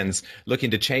and brands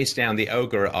looking to chase down the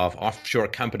ogre of offshore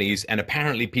companies and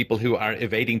apparently people who are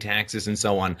evading taxes and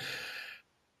so on.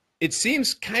 It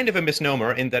seems kind of a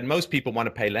misnomer in that most people want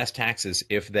to pay less taxes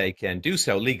if they can do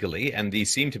so legally, and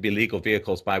these seem to be legal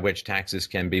vehicles by which taxes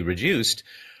can be reduced.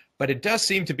 But it does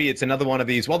seem to be it's another one of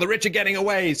these, well, the rich are getting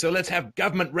away, so let's have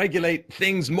government regulate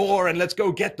things more and let's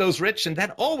go get those rich. And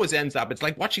that always ends up, it's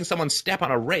like watching someone step on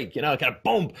a rake, kind of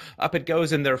boom, up it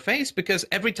goes in their face, because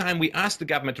every time we ask the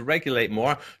government to regulate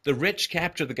more, the rich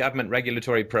capture the government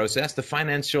regulatory process, the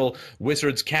financial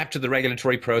wizards capture the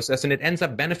regulatory process, and it ends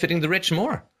up benefiting the rich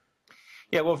more.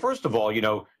 Yeah, well, first of all,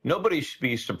 nobody should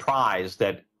be surprised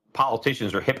that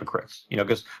politicians are hypocrites,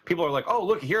 because people are like, oh,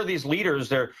 look, here are these leaders.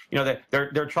 They're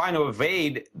trying to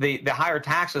evade the higher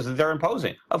taxes that they're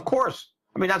imposing. Of course.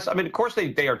 Of course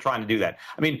they are trying to do that.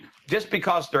 Just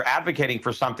because they're advocating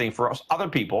for something for other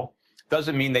people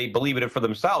doesn't mean they believe in it for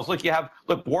themselves. Look,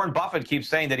 Warren Buffett keeps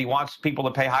saying that he wants people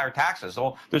to pay higher taxes.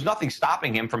 Well, there's nothing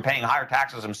stopping him from paying higher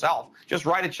taxes himself. Just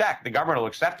write a check. The government will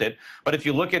accept it. But if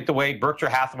you look at the way Berkshire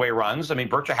Hathaway runs,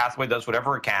 Berkshire Hathaway does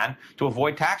whatever it can to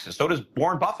avoid taxes. So does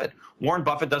Warren Buffett. Warren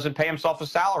Buffett doesn't pay himself a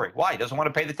salary. Why? He doesn't want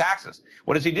to pay the taxes.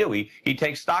 What does he do? He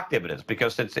takes stock dividends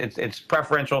because it's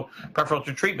preferential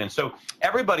treatment. So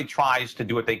everybody tries to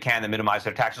do what they can to minimize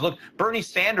their taxes. Look, Bernie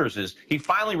Sanders he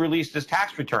finally released his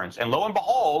tax returns, and lo and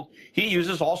behold, he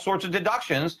uses all sorts of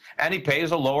deductions and he pays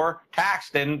a lower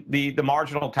tax than the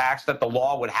marginal tax that the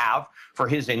law would have for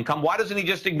his income. Why doesn't he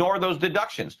just ignore those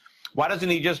deductions? Why doesn't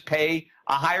he just pay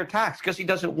a higher tax? Because he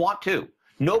doesn't want to.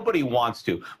 Nobody wants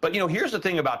to. But, here's the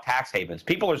thing about tax havens.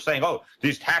 People are saying, oh,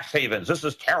 these tax havens, this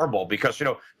is terrible because,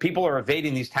 people are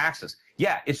evading these taxes.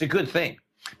 Yeah, it's a good thing.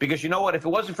 Because you know what? If it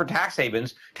wasn't for tax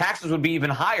havens, taxes would be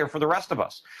even higher for the rest of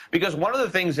us. Because one of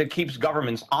the things that keeps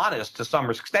governments honest to some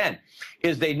extent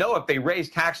is they know if they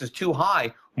raise taxes too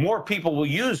high, more people will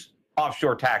use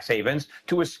offshore tax havens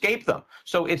to escape them.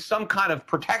 So it's some kind of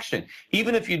protection,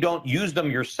 even if you don't use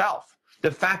them yourself. The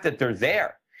fact that they're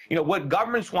there. What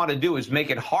governments want to do is make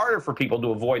it harder for people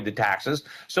to avoid the taxes,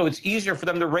 so it's easier for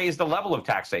them to raise the level of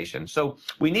taxation. So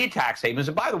we need tax havens.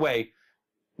 And by the way,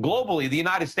 globally, the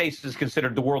United States is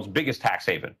considered the world's biggest tax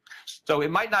haven. So it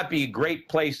might not be a great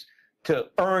place to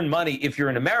earn money if you're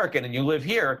an American and you live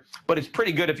here, but it's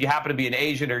pretty good if you happen to be an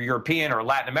Asian or European or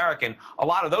Latin American. A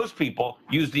lot of those people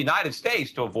use the United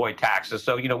States to avoid taxes.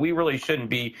 So, we really shouldn't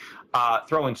be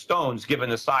throwing stones given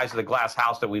the size of the glass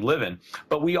house that we live in.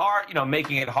 But we are,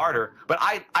 making it harder. But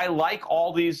I like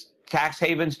all these tax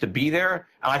havens to be there.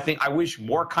 And I wish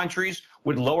more countries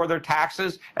would lower their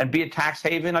taxes and be a tax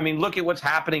haven. I mean, look at what's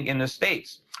happening in the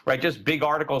States, right? Just big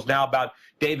articles now about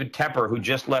David Tepper, who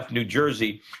just left New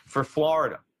Jersey for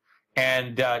Florida.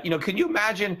 And, can you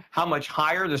imagine how much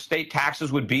higher the state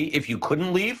taxes would be if you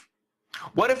couldn't leave?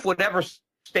 What if whatever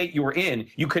state you were in,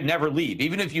 you could never leave?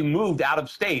 Even if you moved out of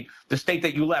state, the state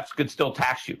that you left could still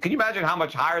tax you. Can you imagine how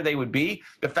much higher they would be?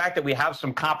 The fact that we have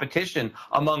some competition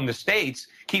among the states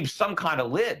keeps some kind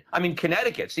of lid. I mean,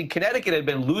 Connecticut had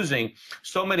been losing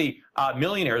so many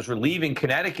millionaires were leaving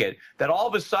Connecticut that all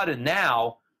of a sudden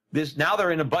now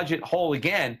they're in a budget hole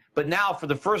again, but now for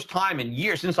the first time in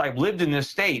years since I've lived in this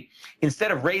state,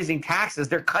 instead of raising taxes,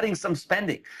 they're cutting some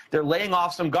spending. They're laying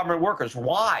off some government workers.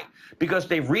 Why? Because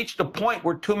they've reached a point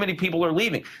where too many people are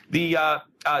leaving. The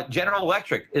General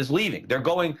Electric is leaving. They're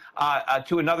going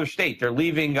to another state. They're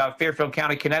leaving Fairfield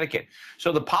County, Connecticut.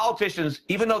 So the politicians,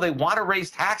 even though they want to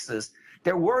raise taxes,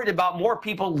 they're worried about more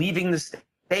people leaving the state.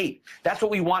 That's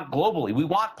what we want globally. We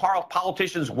want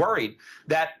politicians worried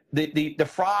that the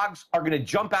frogs are going to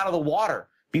jump out of the water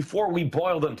before we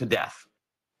boil them to death.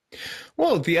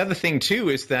 Well, the other thing, too,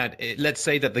 is that let's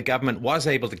say that the government was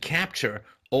able to capture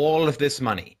all of this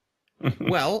money.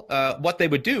 Well, what they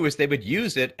would do is they would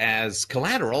use it as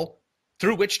collateral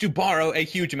through which to borrow a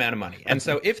huge amount of money. And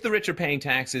so if the rich are paying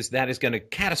taxes, that is going to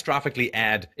catastrophically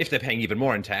add, if they're paying even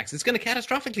more in tax, it's going to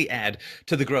catastrophically add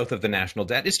to the growth of the national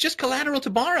debt. It's just collateral to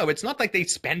borrow. It's not like they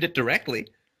spend it directly.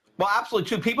 Well, absolutely,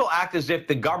 too. People act as if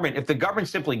the government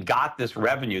simply got this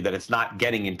revenue that it's not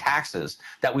getting in taxes,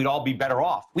 that we'd all be better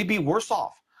off. We'd be worse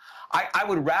off. I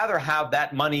would rather have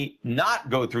that money not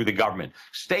go through the government,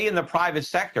 stay in the private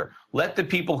sector, let the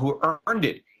people who earned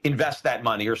it invest that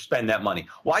money or spend that money.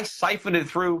 Why siphon it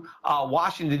through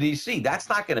Washington, D.C.? That's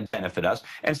not going to benefit us.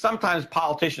 And sometimes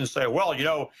politicians say, well,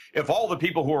 if all the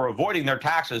people who are avoiding their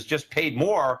taxes just paid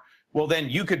more, well, then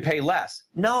you could pay less.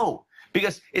 No,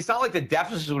 because it's not like the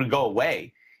deficits would go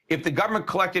away. If the government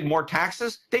collected more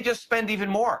taxes, they just spend even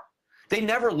more. They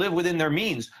never live within their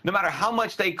means. No matter how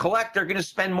much they collect, they're going to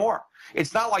spend more.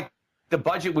 It's not like the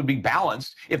budget would be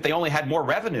balanced if they only had more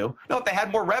revenue. No, if they had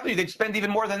more revenue, they'd spend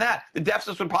even more than that. The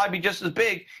deficits would probably be just as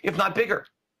big, if not bigger.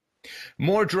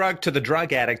 More drug to the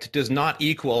drug addict does not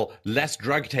equal less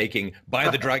drug taking by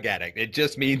the drug addict. It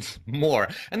just means more.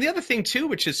 And the other thing, too,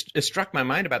 which has struck my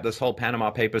mind about this whole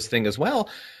Panama Papers thing as well,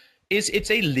 is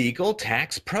it's a legal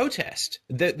tax protest.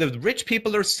 The rich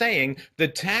people are saying the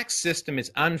tax system is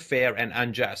unfair and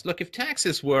unjust. Look, if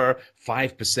taxes were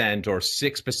 5% or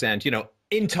 6%,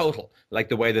 in total, like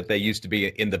the way that they used to be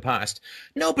in the past,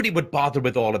 nobody would bother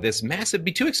with all of this mess. It'd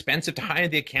be too expensive to hire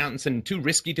the accountants and too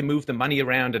risky to move the money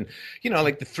around. And,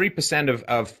 like the 3%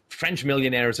 of French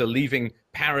millionaires are leaving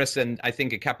Paris, and I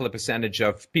think a couple of percentage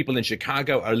of people in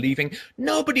Chicago are leaving.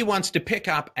 Nobody wants to pick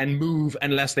up and move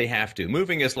unless they have to.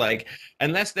 Moving is like,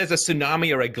 unless there's a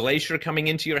tsunami or a glacier coming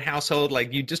into your household,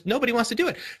 nobody wants to do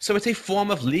it. So it's a form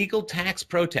of legal tax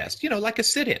protest, like a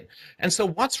sit-in. And so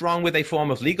what's wrong with a form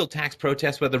of legal tax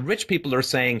protest where the rich people are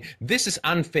saying this is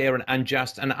unfair and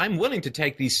unjust, and I'm willing to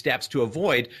take these steps to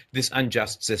avoid this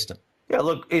unjust system? Yeah,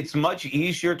 look, it's much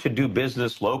easier to do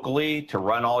business locally, to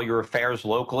run all your affairs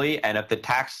locally. And if the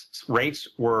tax rates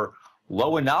were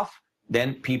low enough,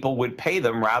 then people would pay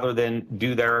them rather than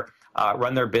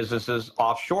run their businesses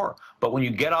offshore. But when you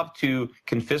get up to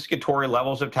confiscatory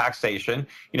levels of taxation,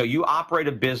 you operate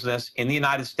a business in the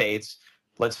United States.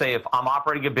 Let's say if I'm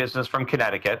operating a business from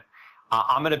Connecticut,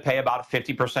 I'm going to pay about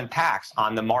 50% tax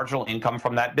on the marginal income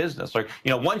from that business. Or,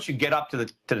 once you get up to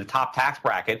the top tax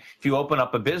bracket, if you open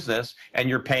up a business and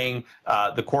you're paying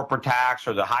the corporate tax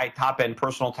or the high top end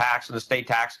personal tax and the state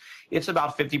tax, it's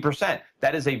about 50%.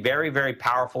 That is a very, very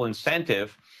powerful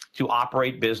incentive to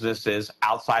operate businesses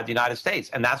outside the United States.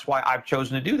 And that's why I've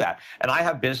chosen to do that. And I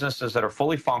have businesses that are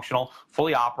fully functional,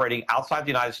 fully operating outside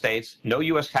the United States, no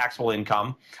U.S. taxable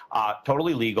income,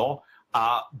 totally legal,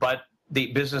 but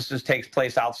the businesses takes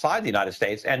place outside the United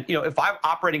States. And, if I'm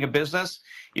operating a business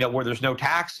where there's no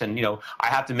tax and, I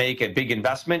have to make a big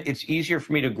investment, it's easier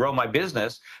for me to grow my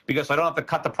business because I don't have to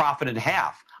cut the profit in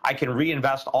half. I can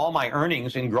reinvest all my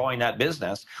earnings in growing that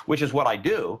business, which is what I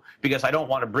do because I don't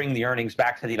want to bring the earnings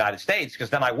back to the United States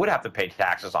because then I would have to pay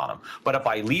taxes on them. But if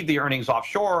I leave the earnings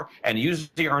offshore and use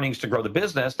the earnings to grow the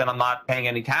business, then I'm not paying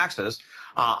any taxes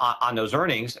on those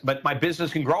earnings. But my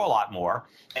business can grow a lot more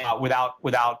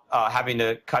without having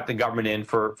to cut the government in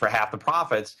for half the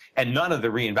profits and none of the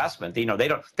reinvestment. They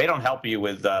don't help you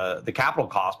with the capital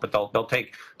cost, but they'll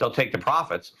take the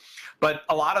profits. But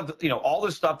a lot of, all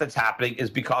this stuff that's happening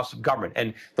is because of government.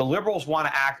 And the liberals want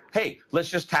to act, hey, let's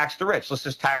just tax the rich. Let's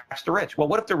just tax the rich. Well,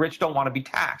 what if the rich don't want to be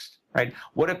taxed, right?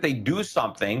 What if they do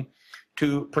something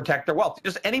to protect their wealth?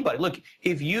 Just anybody. Look,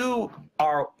 if you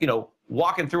are,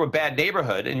 walking through a bad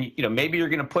neighborhood and, maybe you're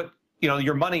going to put,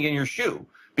 your money in your shoe.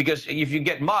 Because if you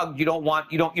get mugged,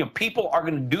 people are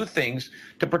going to do things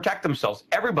to protect themselves.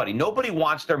 Everybody, nobody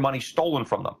wants their money stolen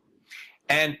from them.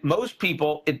 And most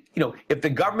people, if the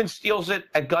government steals it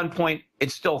at gunpoint,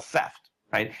 it's still theft,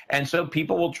 right? And so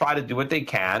people will try to do what they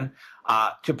can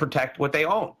to protect what they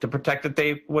own, to protect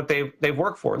what they've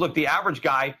worked for. Look, the average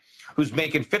guy who's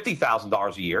making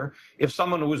 $50,000 a year, if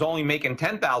someone who was only making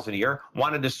 $10,000 a year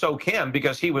wanted to soak him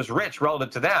because he was rich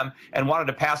relative to them and wanted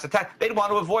to pass the tax, they'd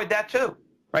want to avoid that too,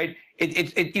 right?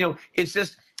 It's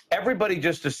just everybody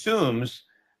just assumes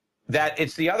that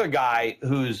it's the other guy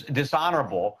who's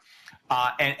dishonorable.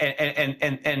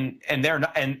 And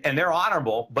they're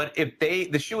honorable, but if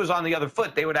the shoe was on the other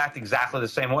foot, they would act exactly the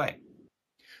same way.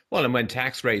 Well, and when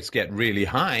tax rates get really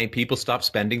high, people stop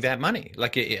spending that money.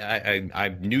 Like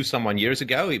I knew someone years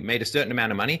ago, he made a certain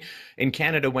amount of money. In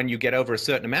Canada, when you get over a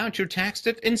certain amount, you're taxed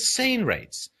at insane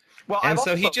rates. Well, and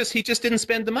so he just didn't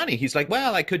spend the money. He's like,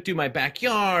 well, I could do my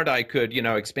backyard, I could,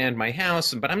 expand my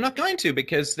house, but I'm not going to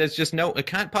because there's just I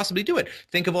can't possibly do it.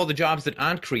 Think of all the jobs that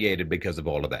aren't created because of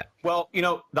all of that. Well,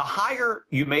 the higher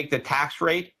you make the tax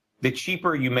rate, the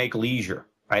cheaper you make leisure,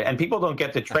 right? And people don't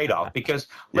get the trade-off because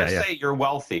let's say you're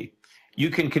wealthy. You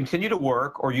can continue to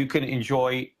work or you can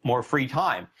enjoy more free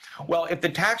time. Well, if the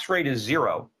tax rate is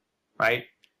zero, right,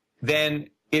 then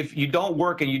if you don't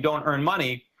work and you don't earn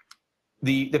money,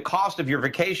 the cost of your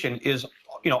vacation is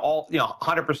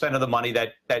 100% of the money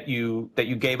that you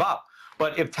gave up.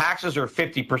 But if taxes are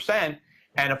 50%,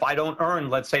 and if I don't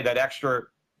earn, let's say, that extra $1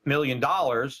 million,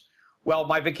 well,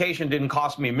 my vacation didn't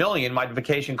cost me $1 million. My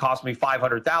vacation cost me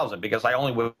 $500,000 because I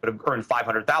only would have earned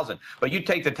 $500,000. But you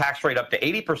take the tax rate up to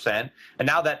 80%, and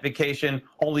now that vacation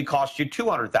only costs you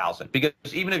 $200,000 because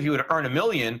even if you would earn $1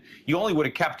 million, you only would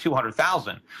have kept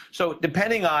 $200,000. So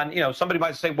depending on, somebody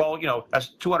might say, well,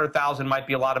 that's $200,000 might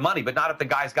be a lot of money, but not if the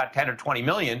guy's got 10 or 20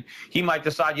 million. He might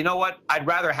decide, you know what, I'd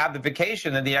rather have the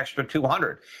vacation than the extra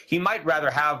 200. He might rather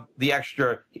have the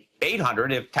extra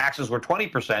 800 if taxes were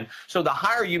 20%. So the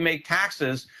higher you make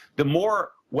taxes, the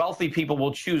more wealthy people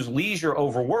will choose leisure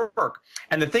over work.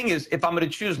 And the thing is, if I'm going to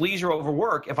choose leisure over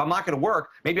work, if I'm not going to work,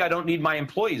 maybe I don't need my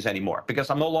employees anymore because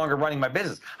I'm no longer running my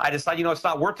business. I decide, it's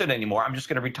not worth it anymore. I'm just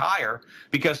going to retire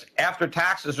because after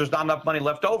taxes, there's not enough money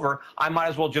left over. I might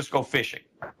as well just go fishing,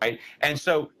 right? And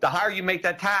so the higher you make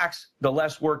that tax, the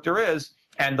less work there is.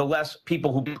 And the less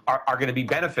people who are going to be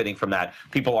benefiting from that.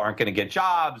 People aren't going to get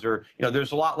jobs or,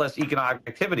 there's a lot less economic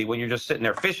activity when you're just sitting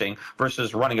there fishing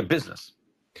versus running a business.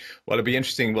 Well, it'll be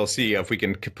interesting. We'll see if we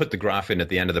can put the graph in at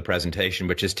the end of the presentation,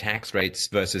 which is tax rates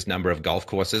versus number of golf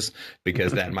courses,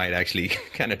 because that might actually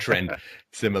kind of trend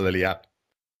similarly up.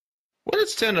 Well,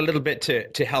 let's turn a little bit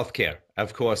to healthcare.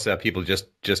 Of course, people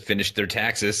just finished their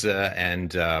taxes and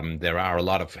there are a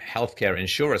lot of healthcare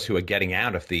insurers who are getting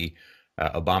out of the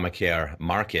Obamacare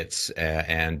markets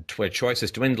and choice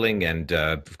is dwindling. And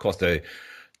of course, the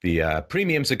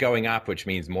premiums are going up, which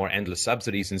means more endless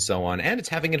subsidies and so on. And it's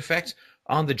having an effect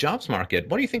on the jobs market.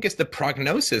 What do you think is the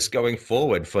prognosis going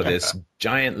forward for this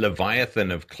giant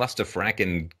leviathan of clusterfrack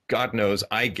and God knows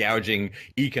eye-gouging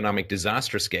economic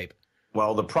disasterscape?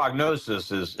 Well, the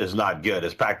prognosis is not good. In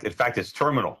fact, it's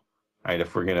terminal, right?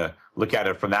 If we're going to look at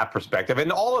it from that perspective.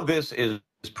 And all of this is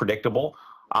predictable.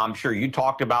 I'm sure I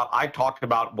talked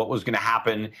about what was going to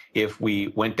happen if we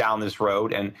went down this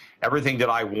road, and everything that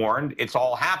I warned, it's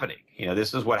all happening.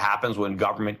 This is what happens when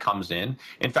government comes in.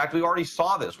 In fact, we already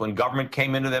saw this when government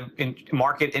came into the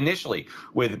market initially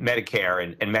with Medicare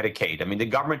and Medicaid. I mean, the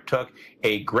government took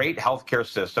a great healthcare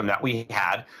system that we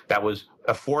had that was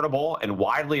affordable and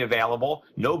widely available.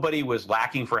 Nobody was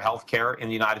lacking for healthcare in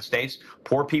the United States.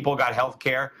 Poor people got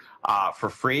healthcare for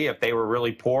free if they were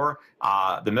really poor.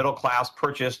 The middle class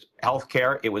purchased health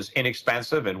care. It was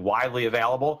inexpensive and widely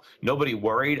available. Nobody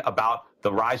worried about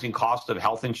the rising cost of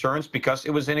health insurance because it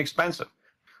was inexpensive.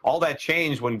 All that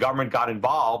changed when government got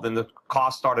involved and the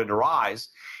costs started to rise.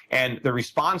 And the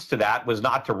response to that was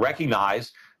not to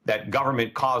recognize that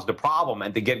government caused the problem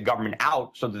and to get government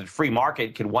out so that the free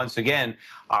market could once again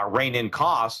rein in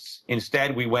costs.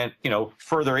 Instead, we went,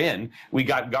 further in. We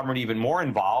got government even more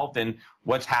involved, and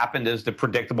what's happened is the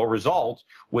predictable result,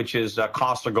 which is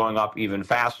costs are going up even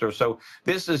faster. So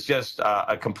this is just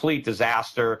a complete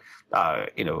disaster,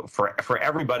 for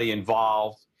everybody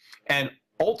involved, and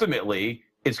ultimately,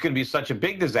 it's going to be such a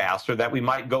big disaster that we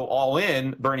might go all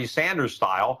in, Bernie Sanders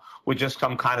style, with just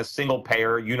some kind of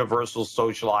single-payer, universal,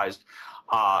 socialized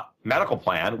medical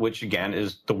plan, which, again,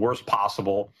 is the worst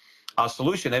possible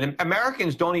solution. And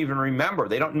Americans don't even remember.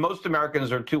 Most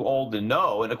Americans are too old to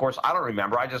know. And, of course, I don't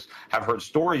remember. I just have heard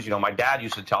stories. My dad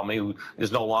used to tell me, who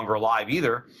is no longer alive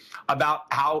either, about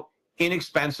how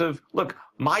inexpensive. Look,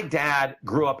 my dad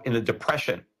grew up in the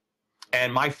Depression.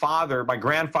 And my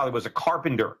grandfather was a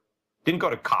carpenter. Didn't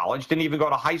go to college, didn't even go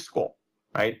to high school,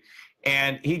 right?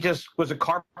 And he just was a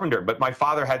carpenter. But my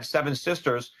father had 7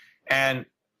 sisters, and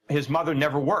his mother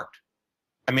never worked.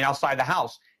 Outside the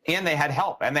house. And they had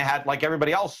help. And they had, like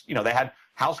everybody else, they had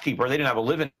housekeeper. They didn't have a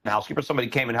live-in housekeeper. Somebody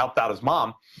came and helped out his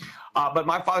mom. But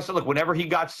my father said, look, whenever he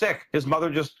got sick, his mother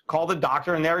just called the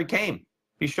doctor, and there he came.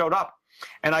 He showed up.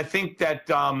 And I think that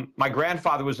my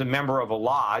grandfather was a member of a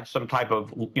lodge, some type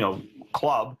of,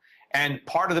 club. And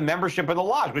part of the membership of the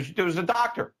lodge was a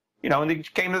doctor, and he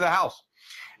came to the house.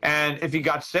 And if he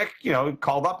got sick, he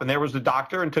called up, and there was the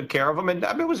doctor and took care of him. And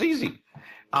it was easy.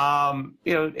 Nobody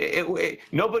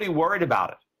worried about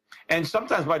it. And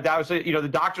sometimes my dad would say, the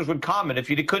doctors would come, and if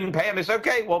you couldn't pay him, they say,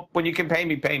 okay, well, when you can pay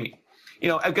me, pay me.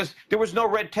 Because there was no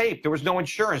red tape, there was no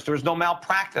insurance, there was no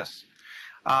malpractice.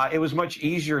 It was much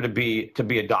easier to be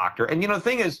a doctor. And the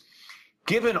thing is,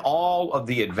 given all of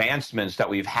the advancements that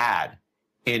we've had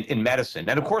in medicine,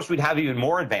 and of course we'd have even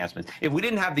more advancements if we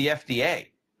didn't have the FDA,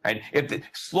 right?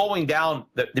 Slowing down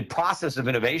the process of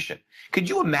innovation. Could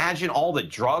you imagine all the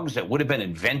drugs that would have been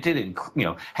invented and,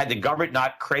 had the government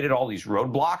not created all these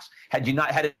roadblocks? Had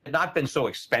it not been so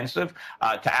expensive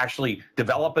to actually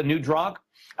develop a new drug?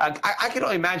 I can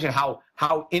only imagine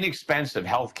how inexpensive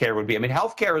healthcare would be.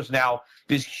 Healthcare is now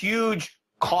this huge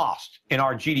cost in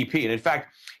our GDP. And in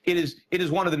fact, it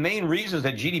is one of the main reasons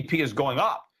that GDP is going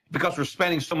up, because we're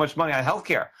spending so much money on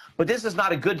healthcare. But this is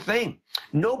not a good thing.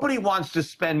 Nobody wants to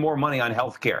spend more money on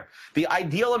healthcare. The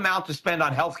ideal amount to spend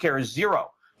on healthcare is 0,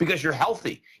 because you're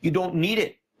healthy. You don't need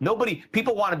it.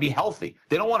 People want to be healthy.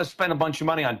 They don't want to spend a bunch of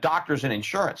money on doctors and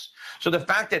insurance. So the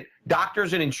fact that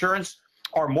doctors and insurance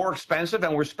are more expensive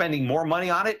and we're spending more money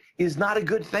on it is not a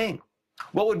good thing.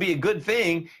 What would be a good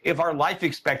thing if our life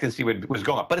expectancy was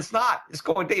going up? But it's not. It's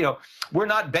going to, we're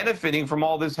not benefiting from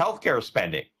all this healthcare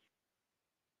spending.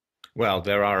 Well,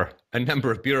 there are a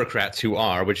number of bureaucrats who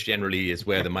are, which generally is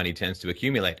where the money tends to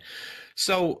accumulate.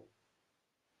 So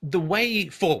the way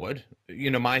forward,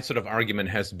 my sort of argument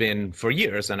has been for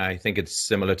years, and I think it's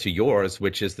similar to yours,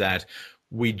 which is that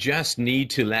we just need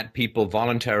to let people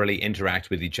voluntarily interact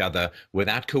with each other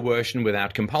without coercion,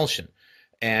 without compulsion.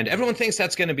 And everyone thinks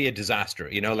that's going to be a disaster.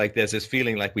 Like there's this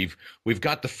feeling like we've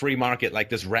got the free market like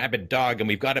this rabid dog, and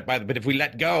we've got it but if we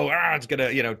let go, it's going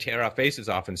to, tear our faces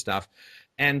off and stuff.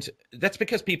 And that's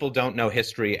because people don't know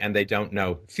history and they don't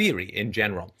know theory in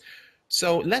general.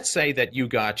 So let's say that you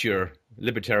got your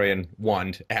libertarian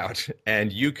wand out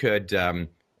and you could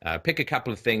pick a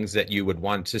couple of things that you would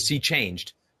want to see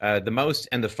changed the most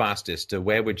and the fastest.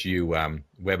 Where would you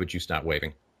start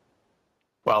waving?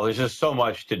 Well, there's just so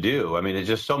much to do. There's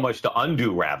just so much to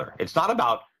undo, rather. It's not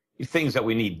about things that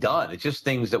we need done. It's just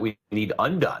things that we need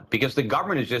undone, because the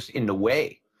government is just in the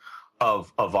way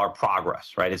of our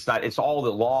progress, right? It's all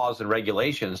the laws and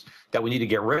regulations that we need to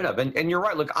get rid of. And you're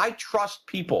right. Look, I trust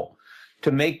people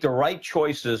to make the right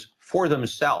choices for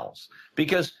themselves,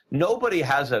 because nobody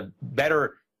has a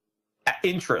better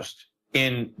interest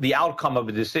in the outcome of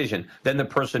a decision than the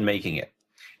person making it.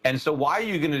 And so why are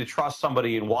you going to trust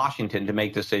somebody in Washington to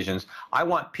make decisions? I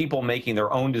want people making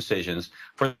their own decisions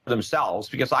for themselves,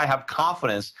 because I have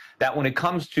confidence that when it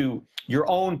comes to your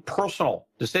own personal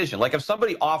decision, like if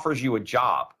somebody offers you a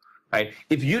job, right?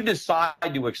 If you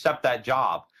decide to accept that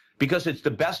job because it's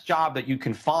the best job that you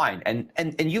can find,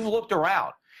 and you've looked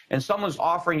around and someone's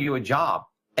offering you a job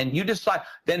and you decide,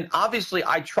 then obviously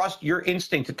I trust your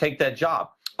instinct to take that job,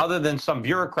 other than some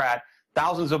bureaucrat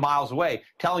thousands of miles away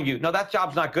telling you, no, that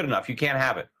job's not good enough, you can't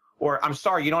have it. Or, I'm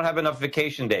sorry, you don't have enough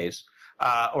vacation days,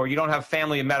 or you don't have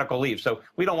family and medical leave, so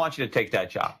we don't want you to take that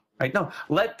job. Right? No,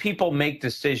 let people make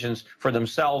decisions for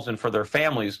themselves and for their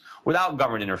families without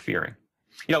government interfering.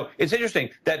 You know, it's interesting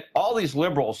that all these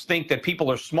liberals think that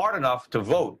people are smart enough to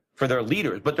vote for their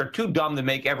leaders, but they're too dumb to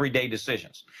make everyday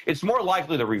decisions. It's more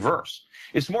likely the reverse.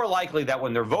 It's more likely that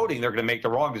when they're voting, they're going to make the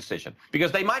wrong decision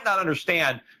because they might not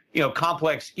understand, you know,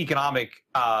 complex economic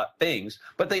things,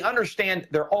 but they understand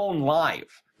their own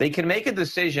life. They can make a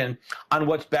decision on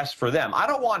what's best for them. I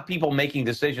don't want people making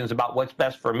decisions about what's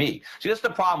best for me. See, that's the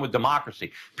problem with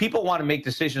democracy. People want to make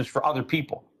decisions for other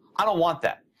people. I don't want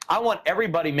that. I want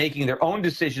everybody making their own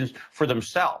decisions for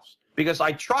themselves because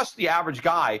I trust the average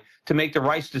guy to make the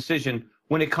right decision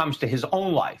when it comes to his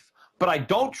own life. But I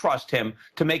don't trust him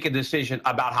to make a decision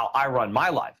about how I run my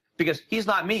life because he's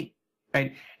not me.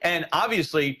 Right? And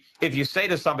obviously, if you say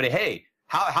to somebody, hey,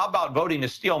 how about voting to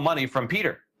steal money from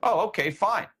Peter? Oh, okay,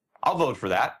 fine. I'll vote for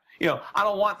that. You know, I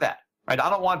don't want that. Right? I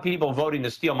don't want people voting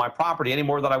to steal my property any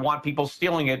more than I want people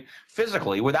stealing it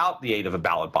physically without the aid of a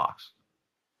ballot box.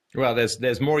 Well,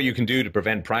 there's more you can do to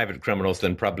prevent private criminals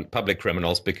than public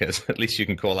criminals, because at least you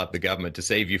can call up the government to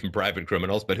save you from private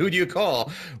criminals. But who do you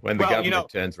call when the government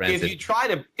turns rancid?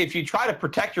 If you try to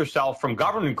protect yourself from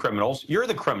government criminals, you're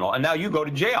the criminal, and now you go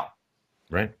to jail.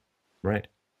 Right, right.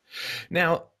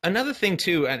 Now, another thing,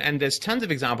 too, and there's tons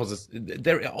of examples,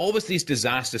 there are always these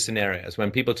disaster scenarios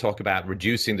when people talk about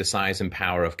reducing the size and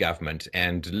power of government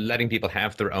and letting people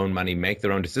have their own money, make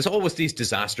their own decisions. There's always these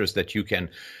disasters that you can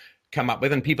come up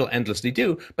with, and people endlessly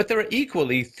do. But there are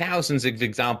equally thousands of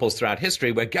examples throughout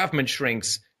history where government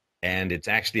shrinks, and it's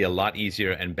actually a lot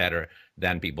easier and better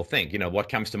than people think. You know, what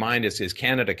comes to mind is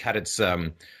Canada cut its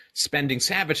spending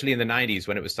savagely in the 90s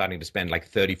when it was starting to spend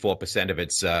like 34% of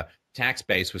its tax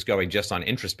base was going just on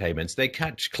interest payments. They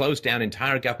closed down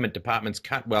entire government departments,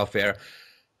 cut welfare,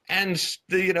 and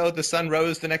the sun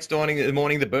rose the next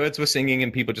morning, the birds were singing,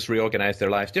 and people just reorganized their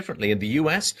lives differently. In the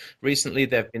U.S., recently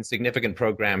there have been significant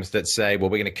programs that say, well,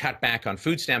 we're going to cut back on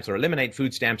food stamps or eliminate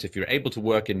food stamps. If you're able to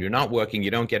work and you're not working,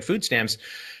 you don't get food stamps.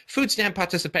 Food stamp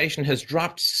participation has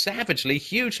dropped savagely,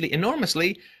 hugely,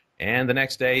 enormously. And the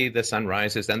next day, the sun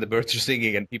rises and the birds are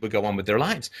singing and people go on with their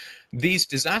lives. These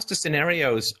disaster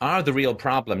scenarios are the real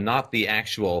problem, not the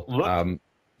actual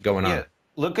going on.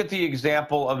 Look at the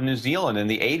example of New Zealand in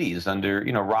the 80s under,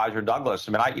 Roger Douglas.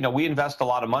 I mean, we invest a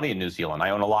lot of money in New Zealand. I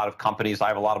own a lot of companies. I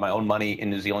have a lot of my own money in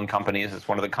New Zealand companies. It's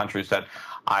one of the countries that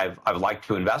I've liked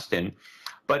to invest in.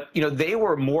 But, they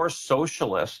were more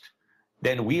socialist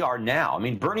than we are now. I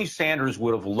mean, Bernie Sanders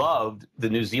would have loved the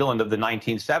New Zealand of the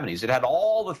 1970s. It had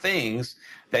all the things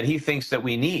that he thinks that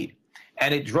we need.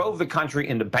 And it drove the country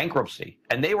into bankruptcy.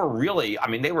 And they were really,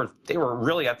 they were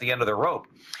really at the end of their rope.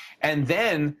 And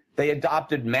then they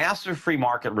adopted massive free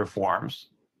market reforms.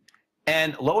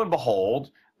 And lo and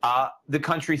behold, the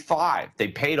country thrived. They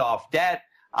paid off debt.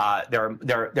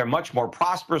 They're much more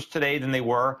prosperous today than they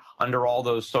were under all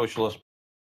those socialist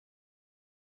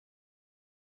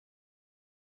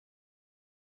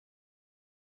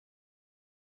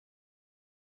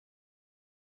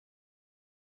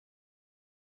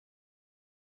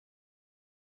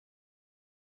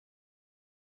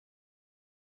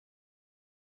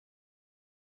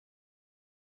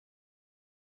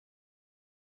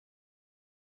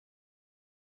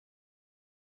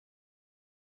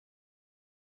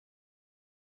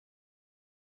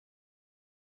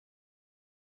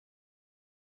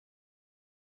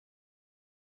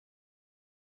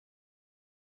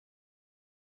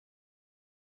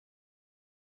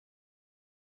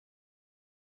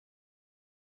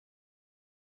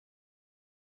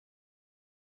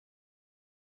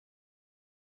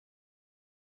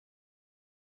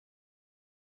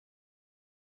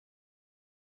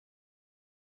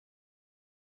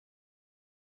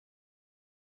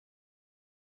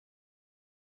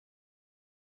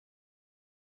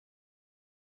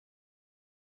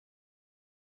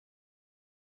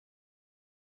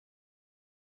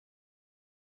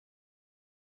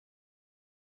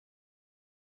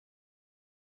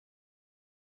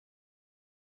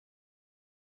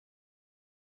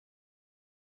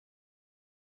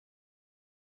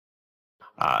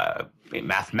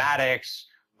mathematics,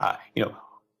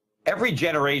 every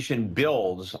generation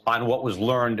builds on what was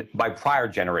learned by prior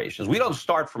generations. We don't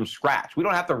start from scratch. We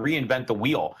don't have to reinvent the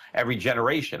wheel every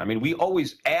generation. I mean, we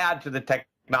always add to the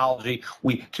technology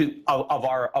of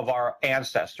our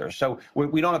ancestors. So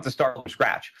we don't have to start from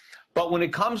scratch. But when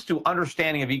it comes to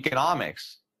understanding of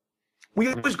economics,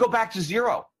 we always go back to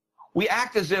zero. We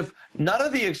act as if none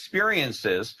of the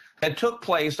experiences that took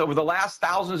place over the last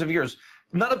thousands of years,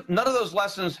 none of those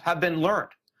lessons have been learned.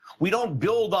 We don't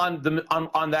build on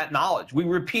that knowledge. We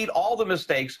repeat all the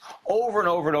mistakes over and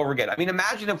over and over again. I mean,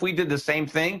 imagine if we did the same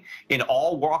thing in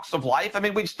all walks of life. I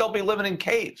mean, we'd still be living in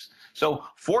caves. So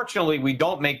fortunately, we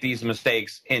don't make these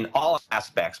mistakes in all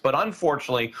aspects. But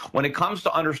unfortunately, when it comes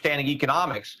to understanding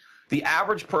economics, the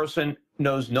average person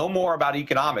knows no more about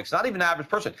economics, not even the average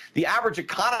person. The average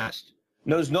economist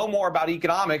knows no more about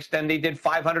economics than they did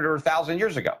 500 or 1,000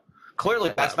 years ago.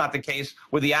 Clearly, that's not the case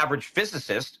with the average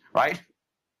physicist, right?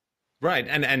 Right,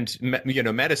 and you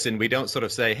know, medicine, we don't sort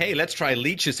of say, hey, let's try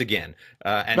leeches again,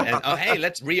 and oh, hey,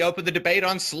 let's reopen the debate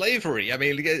on slavery. I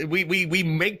mean, we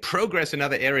make progress in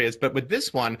other areas, but with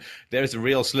this one, there's a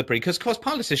real slippery, because of course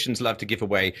politicians love to give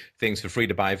away things for free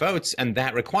to buy votes, and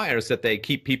that requires that they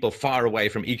keep people far away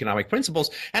from economic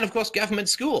principles. And of course, government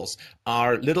schools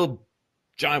are little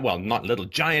giant, well, not little,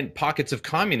 giant pockets of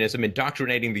communism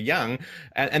indoctrinating the young.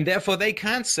 And therefore they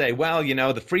can't say, well, you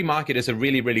know, the free market is a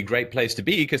really, really great place to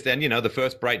be, because then, you know, the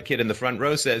first bright kid in the front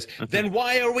row says, then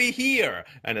why are we here?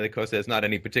 And of course, there's not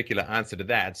any particular answer to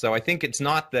that. So I think it's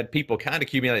not that people can't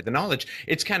accumulate the knowledge.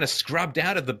 It's kind of scrubbed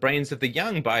out of the brains of the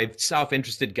young by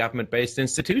self-interested government-based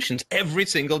institutions every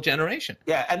single generation.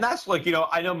 Yeah, and that's like, you know,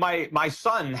 I know my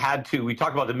son had to, we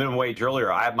talked about the minimum wage earlier.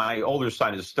 My older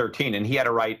son is 13, and he had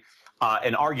to write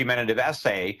an argumentative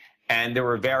essay, and there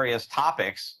were various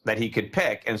topics that he could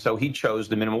pick, and so he chose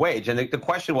the minimum wage. And the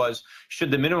question was, should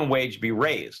the minimum wage be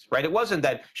raised, right? It wasn't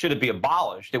that should it be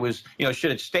abolished. It was, you know, should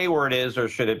it stay where it is or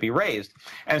should it be raised?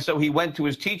 And so he went to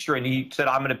his teacher and he said,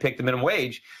 I'm going to pick the minimum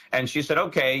wage. And she said,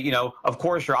 okay, you know, of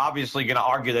course, you're obviously going to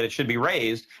argue that it should be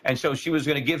raised. And so she was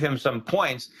going to give him some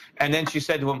points. And then she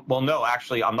said to him, well, no,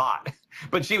 actually, I'm not.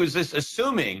 But she was just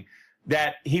assuming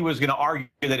that he was going to argue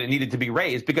that it needed to be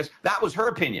raised because that was her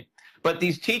opinion. But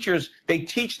these teachers, they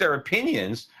teach their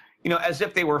opinions, you know, as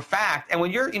if they were fact. And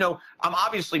when you're, you know,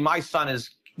 obviously my son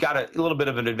has got a little bit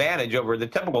of an advantage over the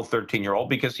typical 13-year-old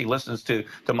because he listens to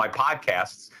my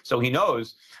podcasts, so he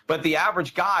knows. But the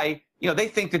average guy, you know, they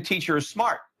think the teacher is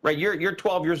smart, right? You're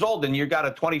 12 years old and you've got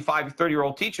a 25,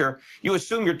 30-year-old teacher. You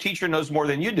assume your teacher knows more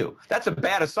than you do. That's a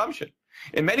bad assumption.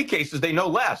 In many cases, they know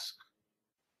less.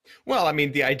 Well, I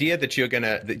mean, the idea that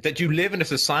that you live in a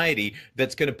society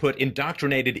that's going to put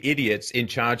indoctrinated idiots in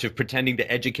charge of pretending to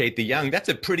educate the young, that's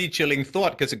a pretty chilling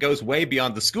thought, because it goes way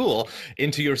beyond the school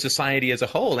into your society as a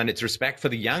whole, and its respect for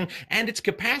the young and its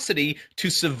capacity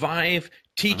to survive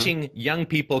teaching young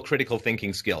people critical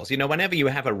thinking skills. You know, whenever you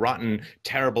have a rotten,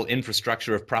 terrible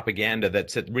infrastructure of propaganda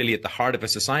that's really at the heart of a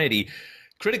society,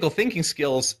 critical thinking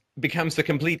skills becomes the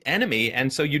complete enemy.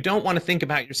 And so you don't want to think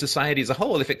about your society as a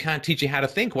whole. If it can't teach you how to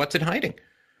think, what's it hiding?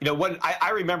 You know, when I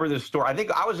remember this story, I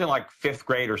think I was in like 5th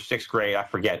grade or 6th grade, I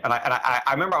forget. And I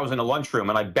remember I was in a lunchroom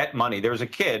and I bet money. There was a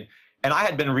kid, and I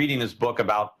had been reading this book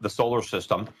about the solar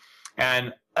system.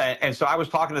 And so I was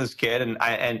talking to this kid, and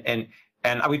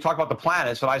we talked about the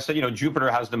planets, and I said, you know,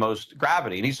 Jupiter has the most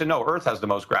gravity. And he said, no, Earth has the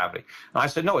most gravity. And I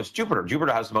said, no, it's Jupiter.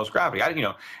 Jupiter has the most gravity. You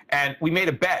know, and we made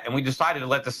a bet, and we decided to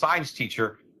let the science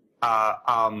teacher, you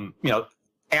know,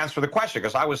 answer the question,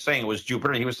 because I was saying it was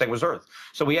Jupiter, and he was saying it was Earth.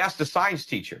 So we asked the science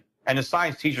teacher, and the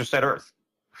science teacher said Earth.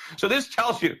 So this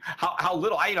tells you how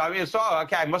little I mean, so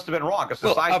okay, I must have been wrong.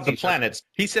 Well, of the planets,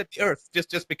 he said the Earth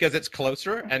just because it's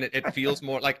closer and it feels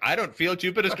more like, I don't feel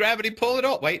Jupiter's gravity pull at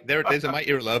all. Wait, there it is in my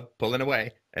earlobe, pulling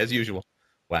away as usual.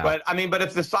 Wow. But I mean, but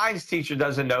if the science teacher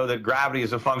doesn't know that gravity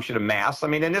is a function of mass, I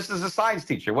mean, and this is a science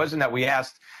teacher. It wasn't that we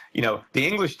asked, you know, the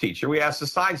English teacher, we asked the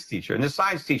science teacher, and the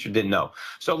science teacher didn't know.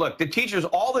 So look,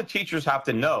 all the teachers have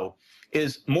to know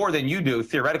is more than you do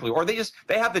theoretically, or they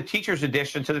have the teacher's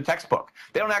addition to the textbook.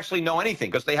 They don't actually know anything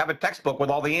because they have a textbook with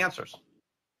all the answers.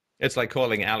 It's like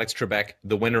calling Alex Trebek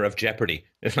the winner of Jeopardy.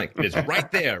 It's like, it's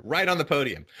right there, right on the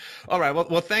podium. All right.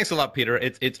 Well, thanks a lot, Peter.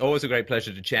 It's always a great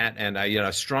pleasure to chat. And I, you know,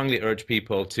 strongly urge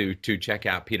people to check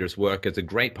out Peter's work. It's a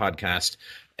great podcast.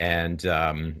 And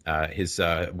his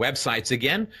websites,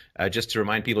 again, just to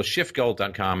remind people,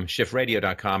 schiffgold.com,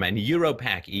 schiffradio.com, and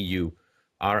Europac,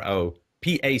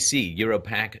 EUROPAC,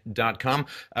 Europac.com.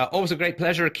 Always a great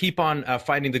pleasure. Keep on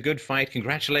fighting the good fight.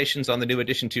 Congratulations on the new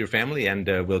addition to your family, and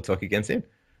we'll talk again soon.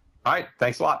 All right.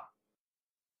 Thanks a lot.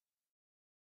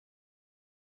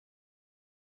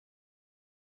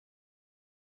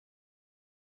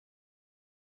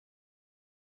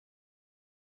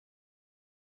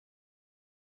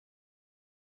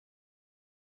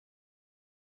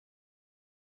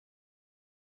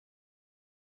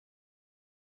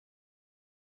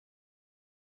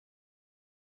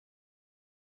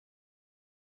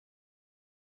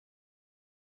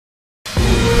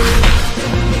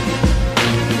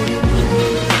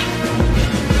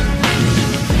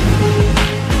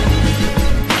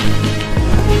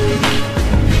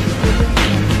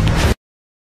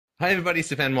 Hi, everybody.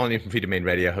 Stefan Molyneux from Free Domain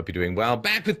Radio. Hope you're doing well.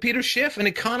 Back with Peter Schiff, an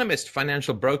economist,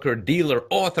 financial broker, dealer,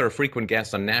 author, frequent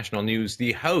guest on national news,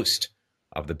 the host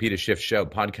of the Peter Schiff Show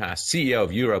podcast, CEO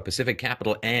of Euro Pacific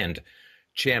Capital, and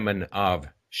chairman of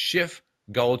Schiff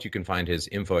Gold. You can find his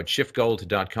info at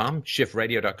schiffgold.com,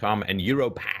 schiffradio.com, and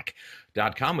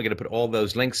europac.com. We're going to put all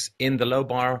those links in the low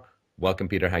bar. Welcome,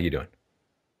 Peter. How you doing?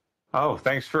 Oh,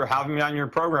 thanks for having me on your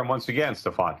program once again,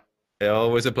 Stefan.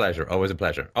 Always a pleasure. Always a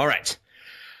pleasure. All right.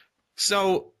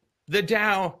 So the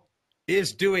Dow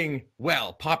is doing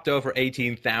well, popped over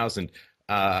 18,000.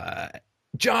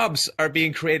 Jobs are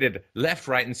being created left,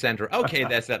 right, and center. Okay,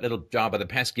 there's that little job of the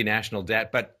pesky national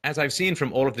debt. But as I've seen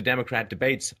from all of the Democrat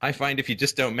debates, I find if you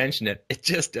just don't mention it, it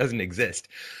just doesn't exist.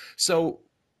 So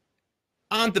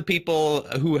aren't the people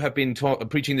who have been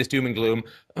preaching this doom and gloom,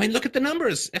 I mean, look at the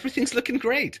numbers. Everything's looking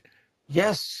great.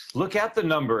 Yes, look at the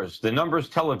numbers. The numbers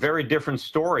tell a very different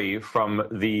story from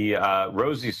the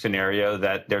rosy scenario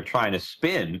that they're trying to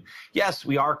spin. Yes,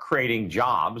 we are creating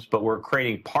jobs, but we're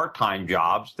creating part-time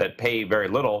jobs that pay very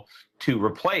little to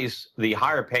replace the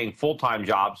higher-paying full-time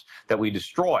jobs that we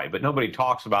destroy. But nobody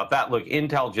talks about that. Look,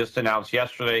 Intel just announced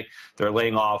yesterday they're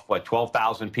laying off,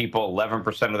 12,000 people,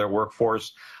 11% of their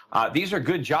workforce. These are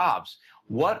good jobs.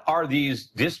 What are these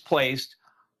displaced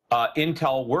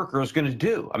Intel workers going to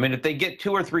do? I mean, if they get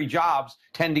 2 or 3 jobs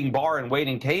tending bar and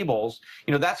waiting tables,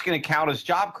 that's going to count as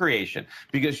job creation,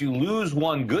 because you lose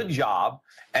one good job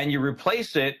and you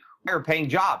replace it with higher paying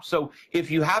jobs. So if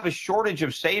you have a shortage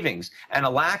of savings and a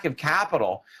lack of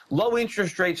capital, low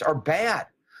interest rates are bad.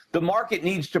 The market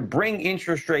needs to bring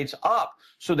interest rates up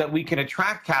so that we can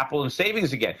attract capital and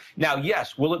savings again. Now,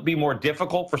 yes, will it be more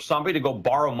difficult for somebody to go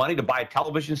borrow money to buy a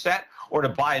television set or to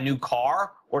buy a new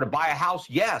car or to buy a house?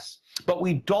 Yes. But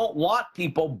we don't want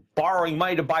people borrowing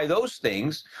money to buy those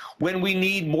things when we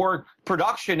need more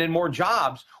production and more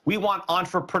jobs. We want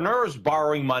entrepreneurs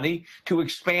borrowing money to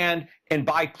expand and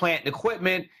buy plant and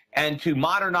equipment and to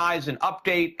modernize and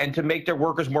update and to make their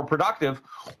workers more productive.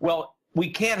 Well, we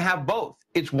can't have both.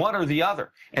 It's one or the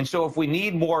other. And so if we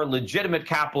need more legitimate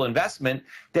capital investment,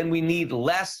 then we need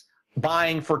less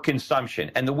buying for consumption.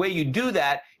 And the way you do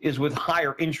that is with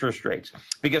higher interest rates,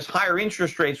 because higher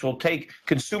interest rates will take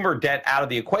consumer debt out of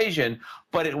the equation,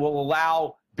 but it will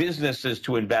allow businesses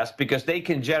to invest because they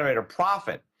can generate a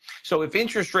profit. So if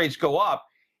interest rates go up,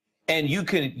 and you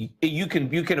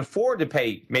can afford to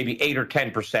pay maybe 8 or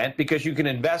 10% because you can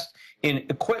invest in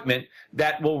equipment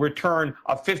that will return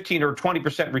a 15 or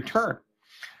 20% return.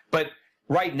 But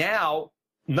right now,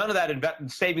 none of that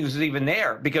savings is even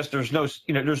there because there's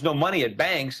no money at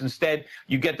banks. Instead,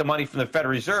 you get the money from the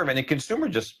Federal Reserve, and the consumer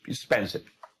just spends it.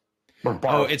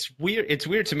 Oh, it's weird. It's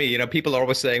weird to me. People are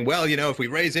always saying, well, if we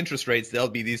raise interest rates, there'll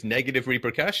be these negative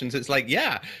repercussions. It's like,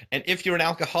 yeah. And if you're an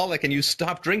alcoholic and you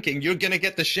stop drinking, you're going to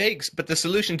get the shakes. But the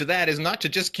solution to that is not to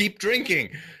just keep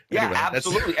drinking. Yeah, anyway,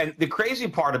 absolutely. And the crazy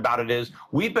part about it is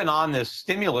we've been on this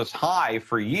stimulus high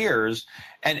for years,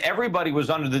 and everybody was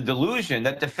under the delusion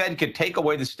that the Fed could take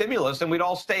away the stimulus and we'd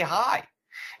all stay high.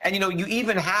 And, you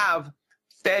even have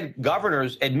Fed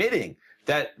governors admitting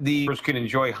that the can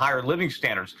enjoy higher living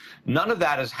standards. None of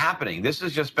that is happening. This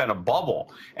has just been a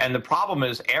bubble. And the problem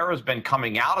is air has been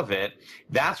coming out of it.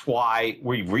 That's why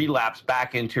we relapsed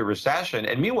back into recession.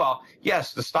 And meanwhile,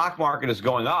 yes, the stock market is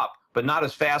going up, but not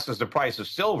as fast as the price of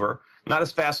silver, not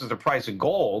as fast as the price of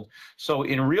gold. So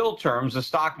in real terms, the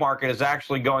stock market is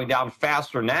actually going down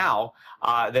faster now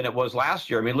than it was last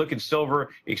year. I mean, look at silver,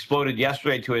 exploded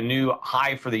yesterday to a new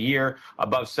high for the year,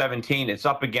 above 17. It's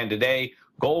up again today.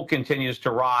 Gold continues to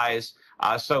rise.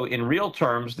 So in real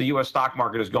terms, the U.S. stock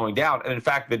market is going down. And in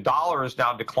fact, the dollar is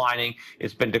now declining.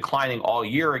 It's been declining all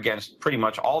year against pretty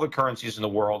much all the currencies in the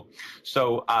world.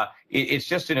 So it's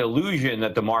just an illusion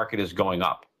that the market is going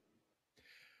up.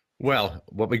 Well,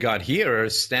 what we got here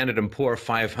is Standard & Poor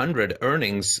 500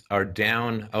 earnings are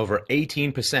down over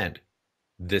 18%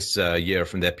 this year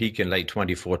from their peak in late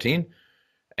 2014.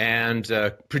 And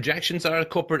projections are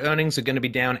corporate earnings are going to be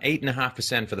down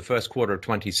 8.5% for the first quarter of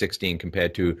 2016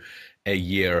 compared to a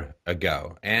year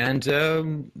ago. And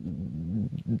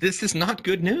this is not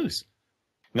good news.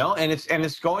 No, and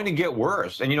it's going to get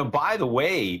worse. And, by the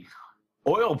way,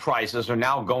 oil prices are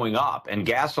now going up and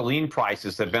gasoline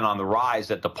prices have been on the rise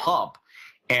at the pump.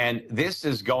 And this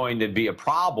is going to be a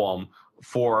problem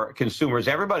for consumers.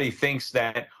 Everybody thinks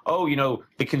that,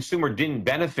 the consumer didn't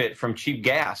benefit from cheap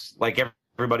gas like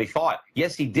everybody thought.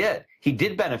 Yes, he did. He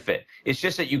did benefit. It's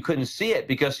just that you couldn't see it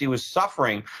because he was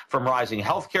suffering from rising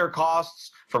healthcare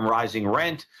costs, from rising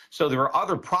rent. So there were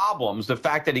other problems. The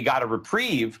fact that he got a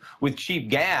reprieve with cheap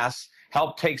gas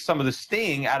help take some of the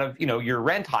sting out of, your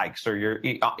rent hikes or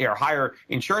your higher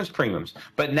insurance premiums.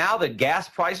 But now that gas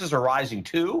prices are rising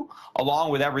too,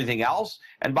 along with everything else,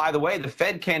 and by the way, the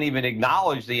Fed can't even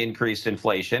acknowledge the increased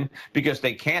inflation because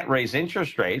they can't raise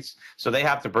interest rates, so they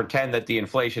have to pretend that the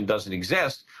inflation doesn't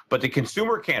exist, but the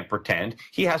consumer can't pretend.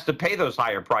 He has to pay those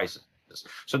higher prices.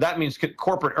 So that means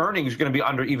corporate earnings are going to be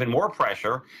under even more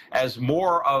pressure as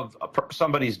more of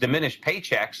somebody's diminished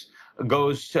paychecks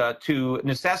goes to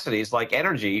necessities like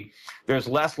energy. There's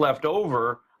less left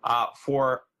over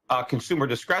for consumer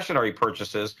discretionary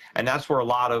purchases, and that's where a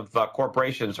lot of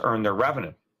corporations earn their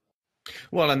revenue.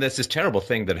 Well, and there's this terrible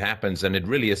thing that happens, and it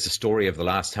really is the story of the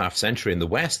last half century in the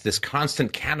West, this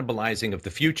constant cannibalizing of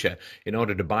the future in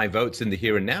order to buy votes in the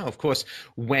here and now. Of course,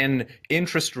 when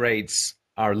interest rates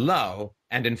are low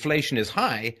and inflation is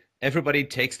high, everybody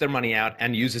takes their money out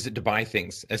and uses it to buy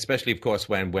things, especially, of course,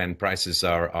 when prices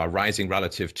are rising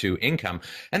relative to income.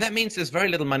 And that means there's very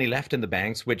little money left in the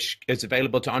banks, which is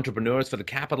available to entrepreneurs for the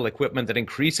capital equipment that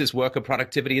increases worker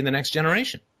productivity in the next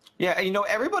generation. Yeah,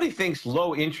 everybody thinks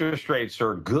low interest rates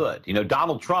are good.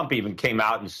 Donald Trump even came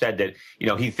out and said that,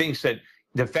 he thinks that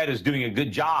the Fed is doing a good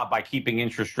job by keeping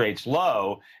interest rates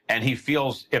low, and he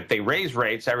feels if they raise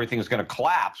rates, everything's going to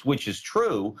collapse, which is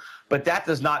true. But that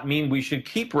does not mean we should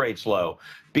keep rates low,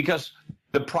 because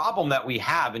the problem that we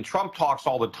have, and Trump talks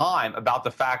all the time about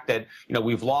the fact that,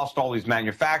 we've lost all these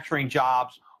manufacturing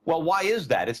jobs. Well, why is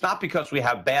that? It's not because we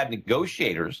have bad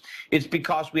negotiators. It's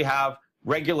because we have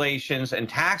regulations and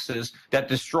taxes that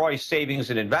destroy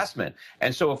savings and investment.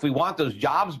 And so if we want those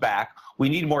jobs back, we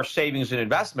need more savings and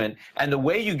investment. And the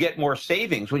way you get more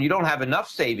savings when you don't have enough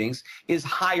savings is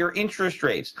higher interest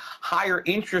rates. Higher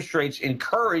interest rates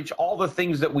encourage all the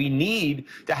things that we need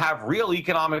to have real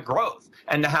economic growth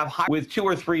and to have with 2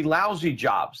 or 3 lousy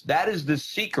jobs. That is the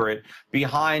secret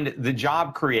behind the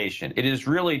job creation. It is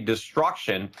really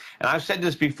destruction. And I've said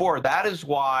this before, that is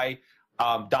why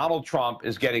Donald Trump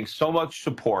is getting so much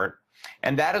support,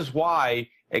 and that is why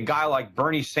a guy like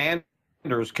Bernie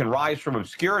Sanders can rise from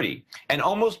obscurity and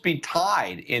almost be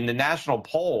tied in the national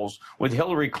polls with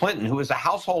Hillary Clinton, who is a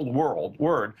household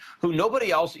word, who nobody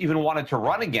else even wanted to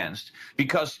run against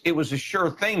because it was a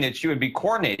sure thing that she would be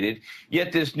coronated.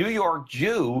 Yet this New York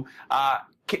Jew,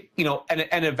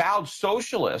 an avowed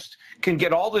socialist, can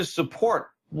get all this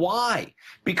support. Why?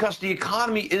 Because the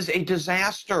economy is a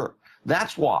disaster.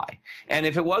 That's why. And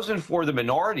if it wasn't for the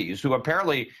minorities who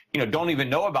apparently, don't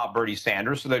even know about Bernie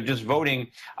Sanders, so they're just voting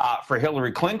for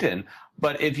Hillary Clinton.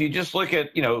 But if you just look at,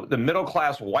 the middle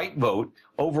class white vote,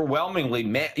 overwhelmingly,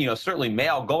 certainly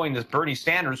male going to Bernie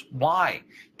Sanders. Why?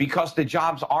 Because the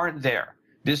jobs aren't there.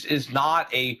 This is not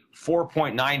a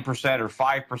 4.9% or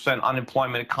 5%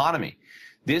 unemployment economy.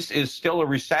 This is still a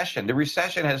recession. The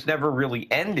recession has never really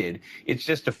ended. It's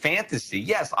just a fantasy.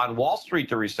 Yes, on Wall Street,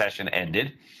 the recession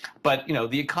ended, but,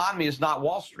 the economy is not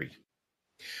Wall Street.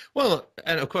 Well,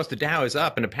 and of course, the Dow is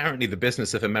up, and apparently the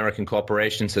business of American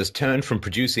corporations has turned from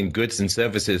producing goods and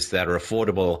services that are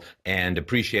affordable and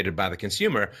appreciated by the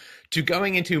consumer to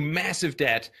going into massive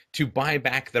debt to buy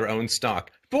back their own stock.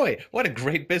 Boy, what a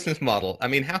great business model. I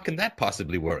mean, how can that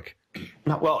possibly work?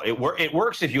 Well, it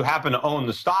works if you happen to own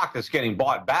the stock that's getting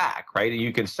bought back, right? And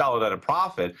you can sell it at a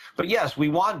profit. But yes, we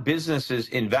want businesses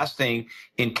investing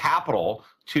in capital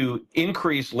to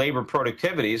increase labor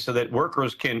productivity so that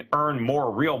workers can earn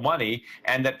more real money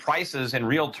and that prices in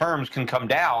real terms can come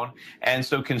down. And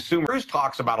so consumers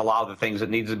talks about a lot of the things that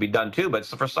needs to be done too. But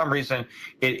for some reason,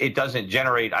 it doesn't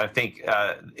generate, I think,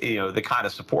 the kind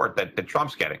of support that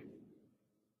Trump's getting.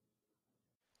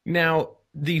 Now,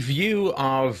 the view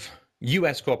of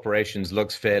U.S. corporations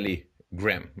looks fairly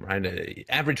grim, right?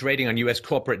 Average rating on U.S.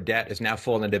 corporate debt has now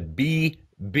fallen to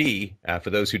BB. For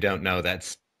those who don't know,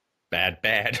 that's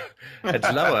bad.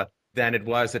 It's lower than it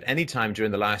was at any time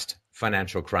during the last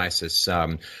financial crisis.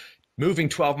 Moving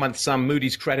 12-month sum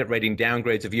Moody's credit rating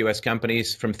downgrades of U.S.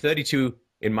 companies from 32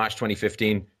 in March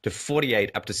 2015 to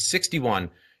 48 up to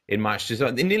 61 in March. So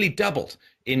they nearly doubled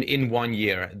in 1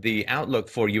 year. The outlook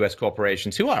for U.S.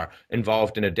 corporations who are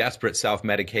involved in a desperate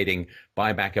self-medicating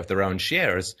buyback of their own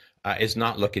shares is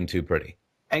not looking too pretty.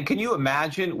 And can you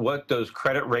imagine what those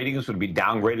credit ratings would be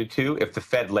downgraded to if the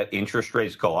Fed let interest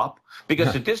rates go up?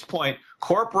 Because at this point,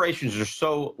 corporations are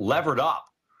so levered up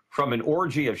from an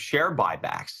orgy of share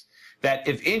buybacks that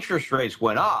if interest rates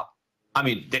went up, I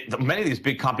mean, many of these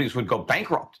big companies would go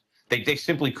bankrupt. They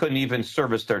simply couldn't even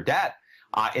service their debt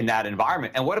in that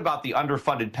environment. And what about the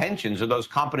underfunded pensions of those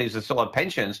companies that still have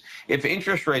pensions? If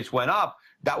interest rates went up,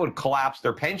 that would collapse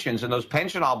their pensions, and those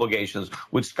pension obligations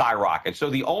would skyrocket. So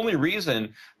the only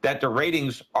reason that the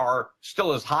ratings are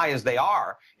still as high as they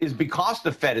are is because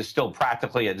the Fed is still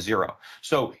practically at zero.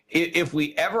 So if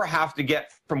we ever have to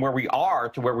get from where we are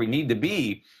to where we need to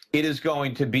be, it is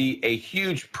going to be a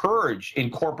huge purge in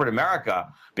corporate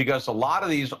America, because a lot of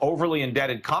these overly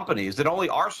indebted companies that only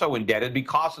are so indebted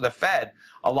because of the Fed,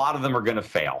 a lot of them are going to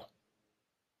fail.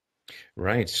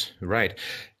 Right, right.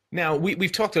 Now,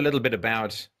 we've talked a little bit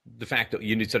about the fact that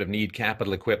you need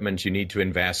capital equipment, you need to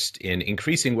invest in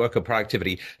increasing worker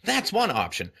productivity. That's one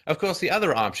option. Of course, the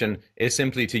other option is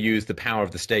simply to use the power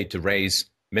of the state to raise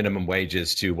minimum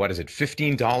wages to, what is it,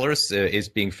 $15 is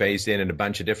being phased in a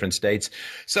bunch of different states.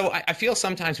 So I feel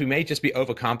sometimes we may just be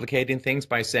overcomplicating things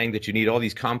by saying that you need all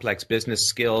these complex business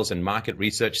skills and market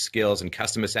research skills and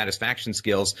customer satisfaction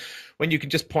skills when you can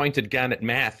just point a gun at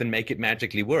math and make it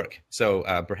magically work. So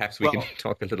perhaps we can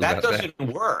talk a little about that. That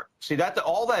doesn't work. See,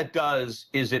 all that does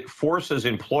is it forces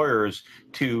employers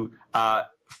to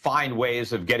find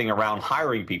ways of getting around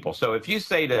hiring people. So if you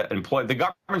say to the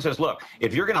government says, look,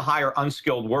 if you're going to hire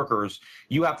unskilled workers,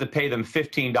 you have to pay them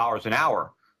 $15 an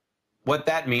hour. What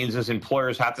that means is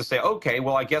employers have to say, okay,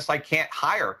 well, I guess I can't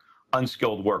hire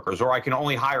unskilled workers, or I can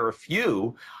only hire a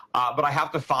few, but I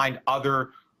have to find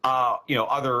other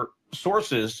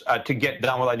sources to get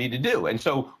done what I need to do. And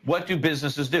so what do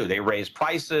businesses do? They raise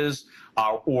prices,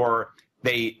 or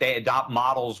they adopt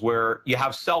models where you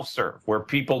have self-serve, where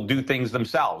people do things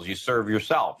themselves. You serve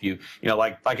yourself.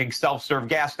 Like a self-serve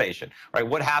gas station, right?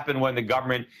 What happened when the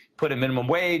government put a minimum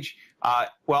wage?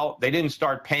 Well, they didn't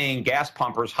start paying gas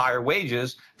pumpers higher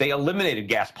wages. They eliminated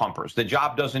gas pumpers. The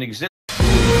job doesn't exist.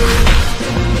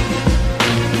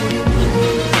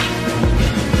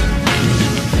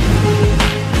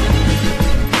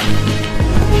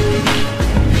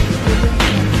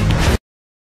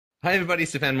 Hi, everybody.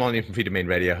 Stefan Molyneux from Free Domain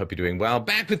Radio. Hope you're doing well.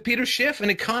 Back with Peter Schiff,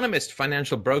 an economist,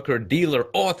 financial broker, dealer,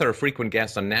 author, frequent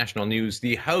guest on national news,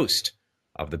 the host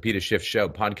of the Peter Schiff Show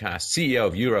podcast, CEO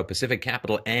of Euro Pacific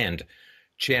Capital, and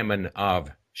chairman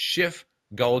of Schiff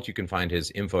Gold. You can find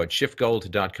his info at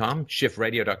schiffgold.com,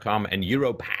 schiffradio.com, and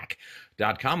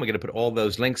europac.com. We're going to put all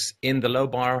those links in the low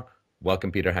bar.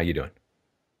 Welcome, Peter. How you doing?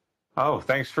 Oh,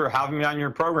 thanks for having me on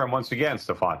your program once again,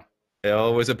 Stefan.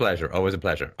 Always a pleasure. Always a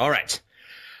pleasure. All right.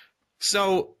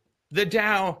 So the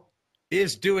Dow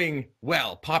is doing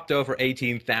well, popped over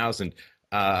 18,000.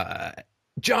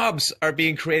 Jobs are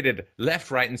being created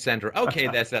left, right, and center. Okay,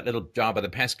 there's that little job of the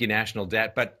pesky national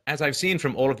debt. But as I've seen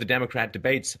from all of the Democrat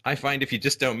debates, I find if you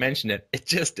just don't mention it, it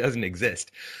just doesn't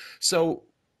exist. So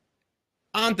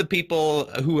aren't the people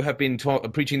who have been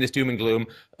preaching this doom and gloom,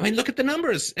 I mean, look at the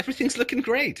numbers. Everything's looking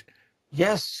great.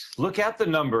 Yes, look at the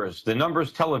numbers. The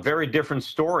numbers tell a very different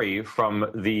story from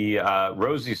the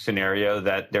rosy scenario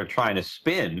that they're trying to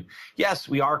spin. Yes,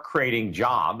 we are creating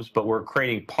jobs, but we're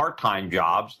creating part-time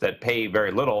jobs that pay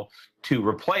very little to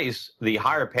replace the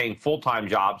higher-paying full-time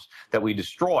jobs that we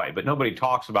destroy. But nobody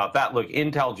talks about that. Look,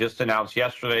 Intel just announced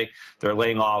yesterday they're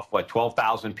laying off,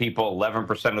 12,000 people,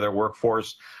 11% of their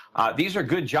workforce. These are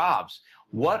good jobs.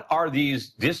 What are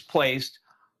these displaced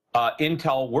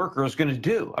Intel workers going to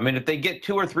do? I mean, if they get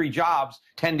 2 or 3 jobs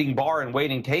tending bar and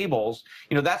waiting tables,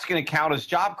 that's going to count as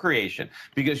job creation,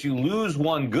 because you lose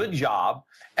one good job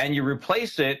and you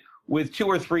replace it with 2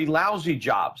 or 3 lousy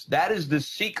jobs. That is the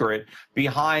secret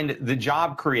behind the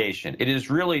job creation. It is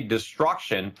really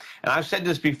destruction. And I've said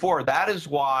this before. That is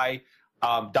why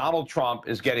Donald Trump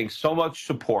is getting so much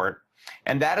support.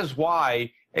 And that is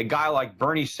why a guy like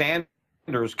Bernie Sanders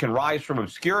can rise from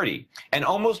obscurity and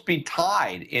almost be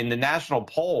tied in the national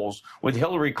polls with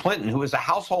Hillary Clinton, who is a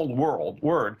household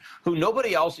word, who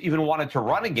nobody else even wanted to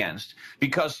run against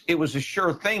because it was a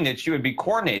sure thing that she would be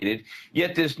coronated.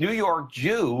 Yet this New York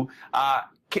Jew,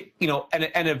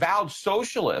 an avowed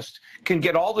socialist, can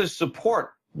get all this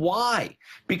support. Why?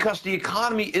 Because the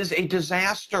economy is a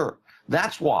disaster.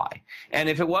 That's why. And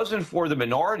if it wasn't for the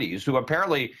minorities who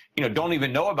apparently, don't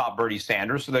even know about Bernie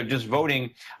Sanders, so they're just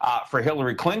voting for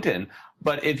Hillary Clinton.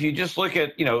 But if you just look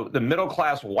at, the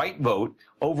middle-class white vote,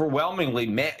 overwhelmingly,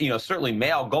 certainly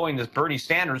male, going to Bernie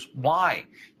Sanders. Why?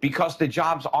 Because the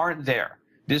jobs aren't there.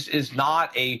 This is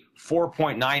not a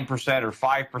 4.9% or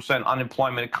 5%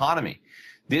 unemployment economy.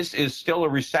 This is still a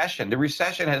recession. The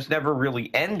recession has never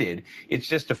really ended. It's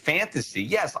just a fantasy.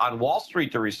 Yes, on Wall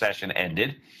Street, the recession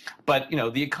ended, but,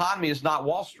 the economy is not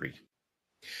Wall Street.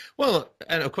 Well,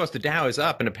 and of course, the Dow is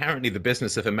up, and apparently the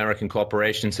business of American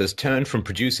corporations has turned from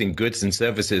producing goods and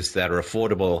services that are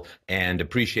affordable and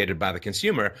appreciated by the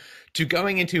consumer to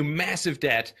going into massive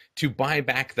debt to buy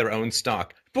back their own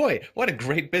stock. Boy, what a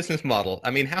great business model.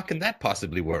 I mean, how can that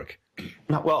possibly work?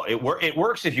 Well, it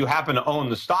works if you happen to own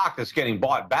the stock that's getting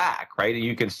bought back, right? And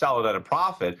you can sell it at a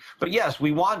profit. But yes,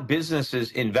 we want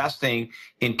businesses investing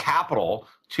in capital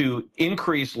to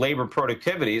increase labor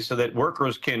productivity so that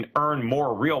workers can earn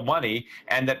more real money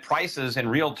and that prices in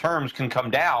real terms can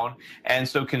come down and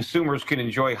so consumers can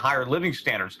enjoy higher living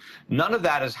standards. None of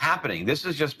that is happening. This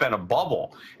has just been a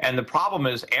bubble. And the problem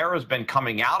is air has been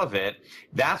coming out of it.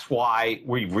 That's why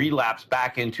we relapsed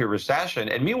back into recession.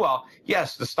 And meanwhile,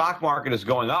 yes, the stock market is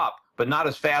going up, but not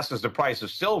as fast as the price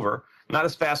of silver, not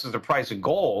as fast as the price of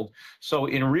gold. So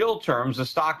in real terms, the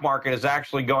stock market is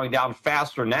actually going down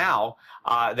faster now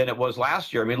than it was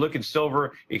last year. I mean, look at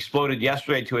silver, exploded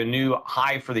yesterday to a new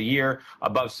high for the year,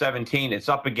 above 17. It's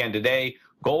up again today.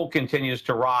 Gold continues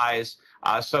to rise.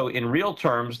 So in real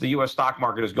terms, the U.S. stock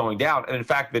market is going down. And in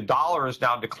fact, the dollar is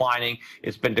now declining.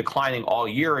 It's been declining all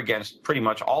year against pretty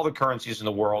much all the currencies in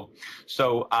the world.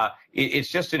 So it's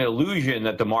just an illusion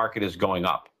that the market is going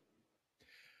up.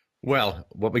 Well,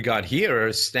 what we got here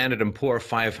is Standard & Poor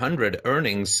 500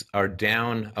 earnings are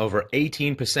down over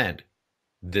 18%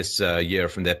 this year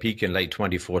from their peak in late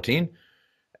 2014.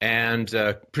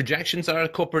 And projections are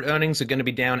corporate earnings are going to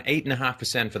be down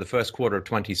 8.5% for the first quarter of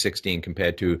 2016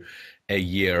 compared to a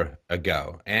year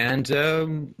ago.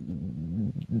 And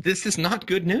this is not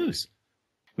good news.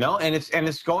 No, and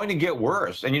it's going to get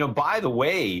worse. And, you know, by the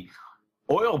way,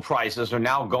 oil prices are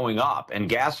now going up and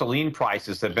gasoline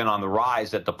prices have been on the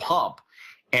rise at the pump.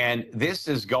 And this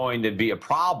is going to be a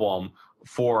problem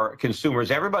for consumers.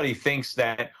 Everybody thinks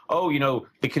that, oh, you know,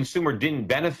 the consumer didn't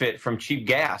benefit from cheap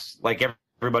gas like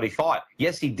everybody thought.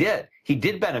 Yes, he did. He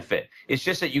did benefit. It's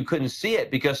just that you couldn't see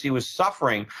it because he was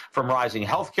suffering from rising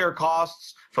healthcare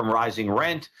costs, from rising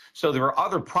rent. So there were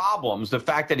other problems. The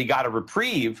fact that he got a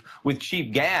reprieve with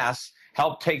cheap gas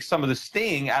help take some of the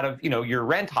sting out of, you know, your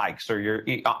rent hikes or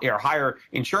your higher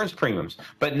insurance premiums.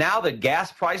 But now that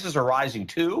gas prices are rising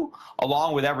too,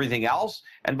 along with everything else,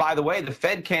 and by the way, the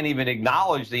Fed can't even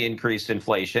acknowledge the increased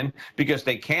inflation because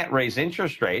they can't raise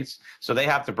interest rates, so they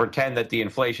have to pretend that the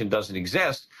inflation doesn't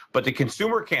exist, but the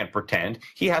consumer can't pretend.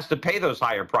 He has to pay those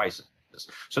higher prices.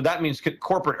 So that means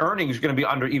corporate earnings are going to be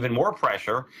under even more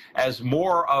pressure as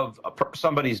more of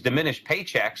somebody's diminished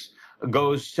paychecks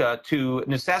goes to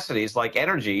necessities like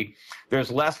energy. There's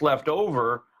less left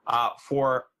over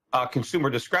for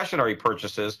consumer discretionary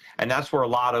purchases, and that's where a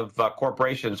lot of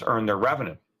corporations earn their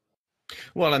revenue.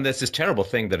 Well, and there's this terrible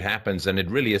thing that happens, and it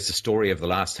really is the story of the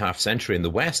last half century in the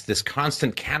West, this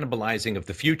constant cannibalizing of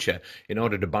the future in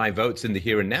order to buy votes in the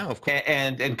here and now, of course.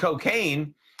 And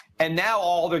cocaine, and now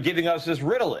all they're giving us is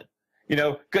Ritalin, you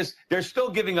know, because they're still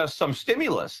giving us some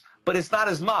stimulus, but it's not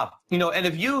as much, you know. And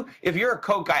if you're a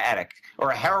coke addict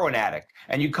or a heroin addict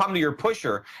and you come to your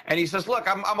pusher and he says, look,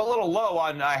 I'm a little low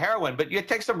on heroin, but you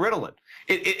take some Ritalin,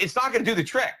 it's not going to do the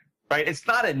trick, right? It's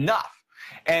not enough.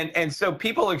 And so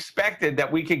people expected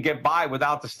that we could get by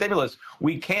without the stimulus.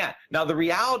 We can't. Now, the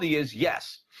reality is,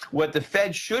 yes, what the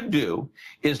Fed should do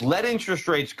is let interest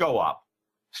rates go up,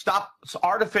 stop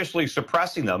artificially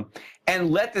suppressing them,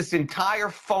 and let this entire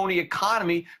phony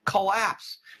economy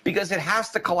collapse, because it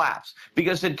has to collapse.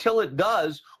 Because until it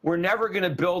does, we're never going to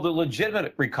build a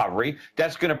legitimate recovery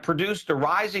that's going to produce the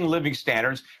rising living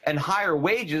standards and higher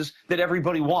wages that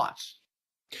everybody wants.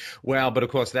 Well, but of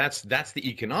course, that's the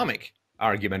economic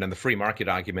argument and the free market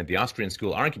argument, the Austrian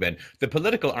school argument. The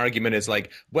political argument is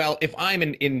like, well, if I'm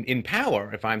in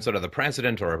power, if I'm sort of the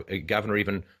president or a governor,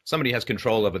 even somebody has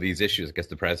control over these issues. I guess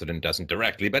the president doesn't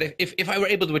directly, but if I were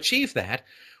able to achieve that,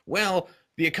 well,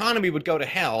 the economy would go to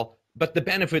hell, but the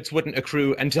benefits wouldn't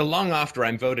accrue until long after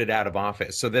I'm voted out of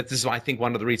office. So this is, I think,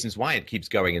 one of the reasons why it keeps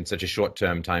going in such a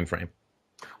short-term time frame.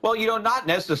 Well, you know, not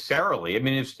necessarily. I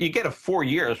mean, if you get 4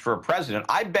 years for a president,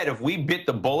 I bet if we bit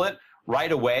the bullet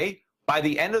right away, by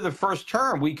the end of the first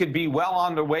term, we could be well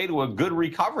on the way to a good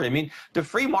recovery. I mean, the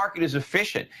free market is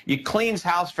efficient. It cleans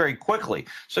house very quickly.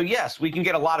 So, yes, we can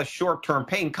get a lot of short-term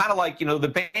pain, kind of like, you know, the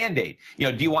Band-Aid.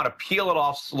 You know, do you want to peel it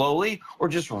off slowly or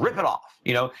just rip it off?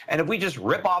 You know, and if we just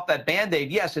rip off that Band-Aid,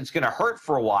 yes, it's going to hurt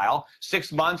for a while,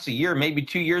 6 months, a year, maybe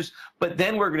 2 years, but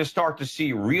then we're going to start to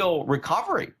see real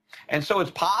recovery. And so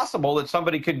it's possible that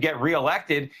somebody could get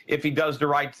reelected if he does the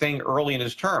right thing early in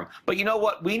his term. But you know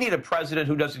what? We need a president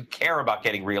who doesn't care about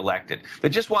getting reelected, that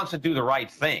just wants to do the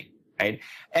right thing, right?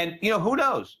 And, you know, who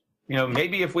knows? You know,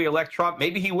 maybe if we elect Trump,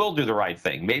 maybe he will do the right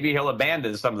thing. Maybe he'll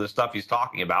abandon some of the stuff he's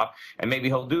talking about, and maybe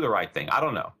he'll do the right thing. I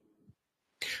don't know.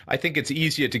 I think it's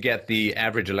easier to get the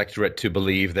average electorate to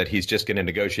believe that he's just going to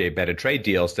negotiate better trade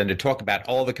deals than to talk about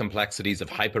all the complexities of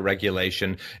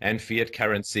hyper-regulation and fiat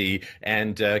currency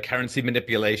and currency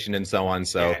manipulation and so on.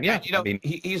 So, yeah, you know,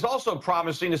 he's also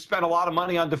promising to spend a lot of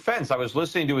money on defense. I was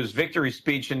listening to his victory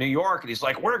speech in New York, and he's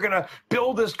like, we're going to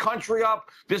build this country up,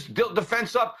 this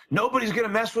defense up. Nobody's going to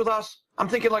mess with us. I'm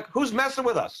thinking, like, who's messing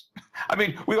with us? I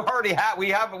mean, we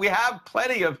have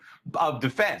plenty of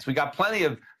defense. We got plenty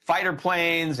of fighter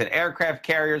planes and aircraft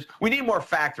carriers. We need more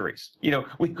factories. You know,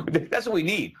 that's what we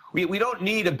need. We don't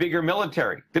need a bigger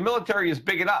military. The military is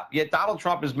big enough. Yet Donald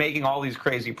Trump is making all these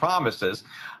crazy promises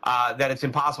that it's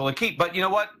impossible to keep. But you know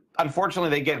what? Unfortunately,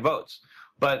 they get votes.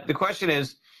 But the question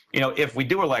is, you know, if we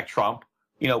do elect Trump,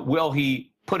 you know, will he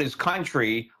put his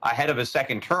country ahead of a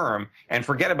second term and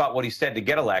forget about what he said to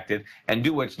get elected and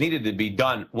do what's needed to be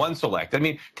done once elected? I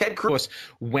mean, Ted Cruz,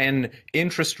 when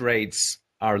interest rates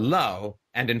are low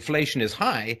and inflation is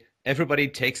high, everybody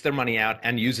takes their money out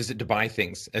and uses it to buy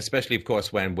things, especially, of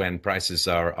course, when prices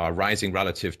are rising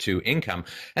relative to income.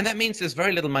 And that means there's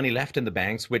very little money left in the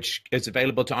banks, which is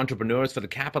available to entrepreneurs for the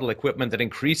capital equipment that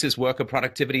increases worker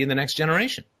productivity in the next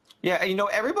generation. Yeah, you know,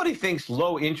 everybody thinks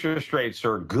low interest rates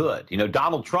are good. You know,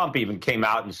 Donald Trump even came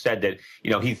out and said that,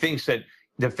 you know, he thinks that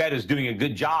the Fed is doing a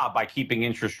good job by keeping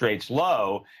interest rates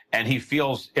low, and he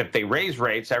feels if they raise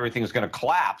rates, everything's going to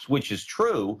collapse, which is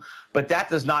true. But that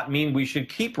does not mean we should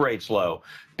keep rates low,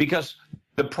 because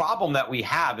the problem that we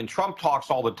have, and Trump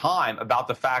talks all the time about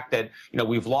the fact that, you know,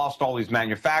 we've lost all these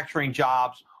manufacturing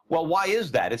jobs. Well, why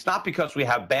is that? It's not because we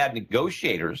have bad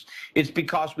negotiators. It's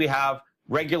because we have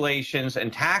regulations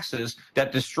and taxes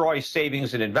that destroy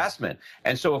savings and investment.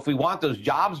 And so if we want those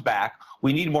jobs back,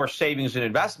 we need more savings and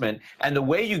investment. And the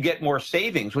way you get more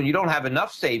savings when you don't have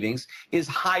enough savings is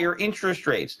higher interest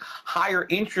rates. Higher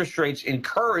interest rates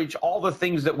encourage all the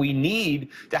things that we need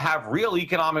to have real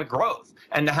economic growth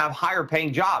and to have higher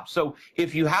paying jobs. So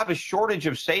if you have a shortage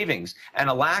of savings and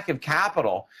a lack of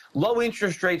capital, low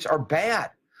interest rates are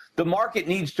bad. The market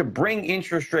needs to bring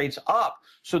interest rates up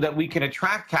so that we can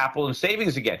attract capital and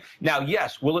savings again. Now,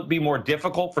 yes, will it be more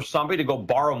difficult for somebody to go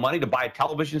borrow money to buy a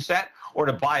television set or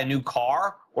to buy a new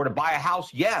car or to buy a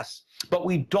house? Yes. But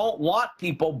we don't want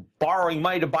people borrowing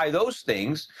money to buy those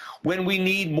things when we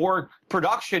need more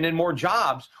production and more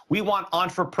jobs. We want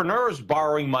entrepreneurs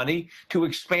borrowing money to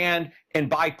expand and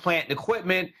buy plant and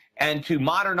equipment and to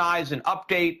modernize and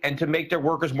update and to make their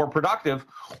workers more productive.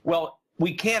 Well,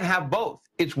 we can't have both.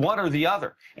 It's one or the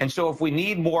other. And so if we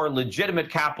need more legitimate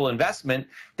capital investment,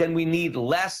 then we need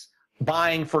less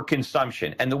buying for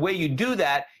consumption. And the way you do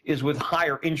that is with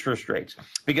higher interest rates,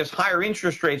 because higher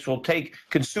interest rates will take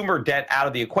consumer debt out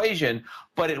of the equation,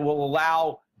 but it will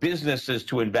allow businesses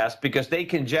to invest because they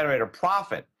can generate a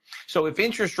profit. So if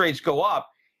interest rates go up,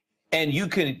 and you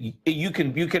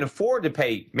can afford to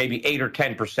pay maybe 8 or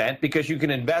 10% because you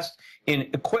can invest in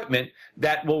equipment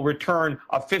that will return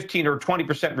a 15 or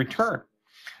 20% return.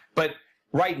 But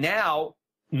right now,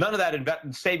 none of that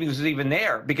savings is even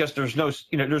there because there's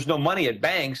no money at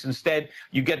banks. Instead,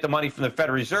 you get the money from the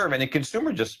Federal Reserve, and the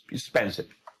consumer just spends it.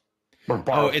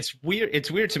 Oh, it's weird. It's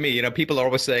weird to me. You know, people are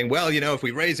always saying, well, you know, if we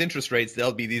raise interest rates,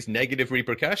 there'll be these negative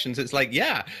repercussions. It's like,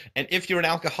 yeah. And if you're an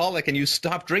alcoholic and you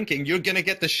stop drinking, you're going to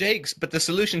get the shakes. But the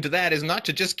solution to that is not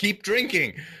to just keep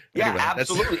drinking. Yeah, anyway,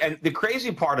 absolutely. And the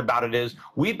crazy part about it is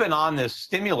we've been on this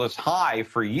stimulus high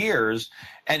for years,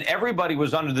 and everybody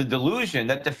was under the delusion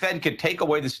that the Fed could take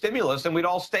away the stimulus and we'd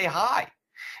all stay high.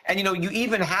 And, you know, you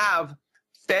even have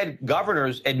Fed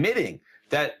governors admitting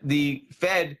that the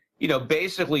Fed, you know,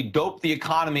 basically doped the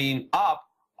economy up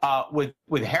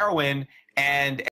with heroin and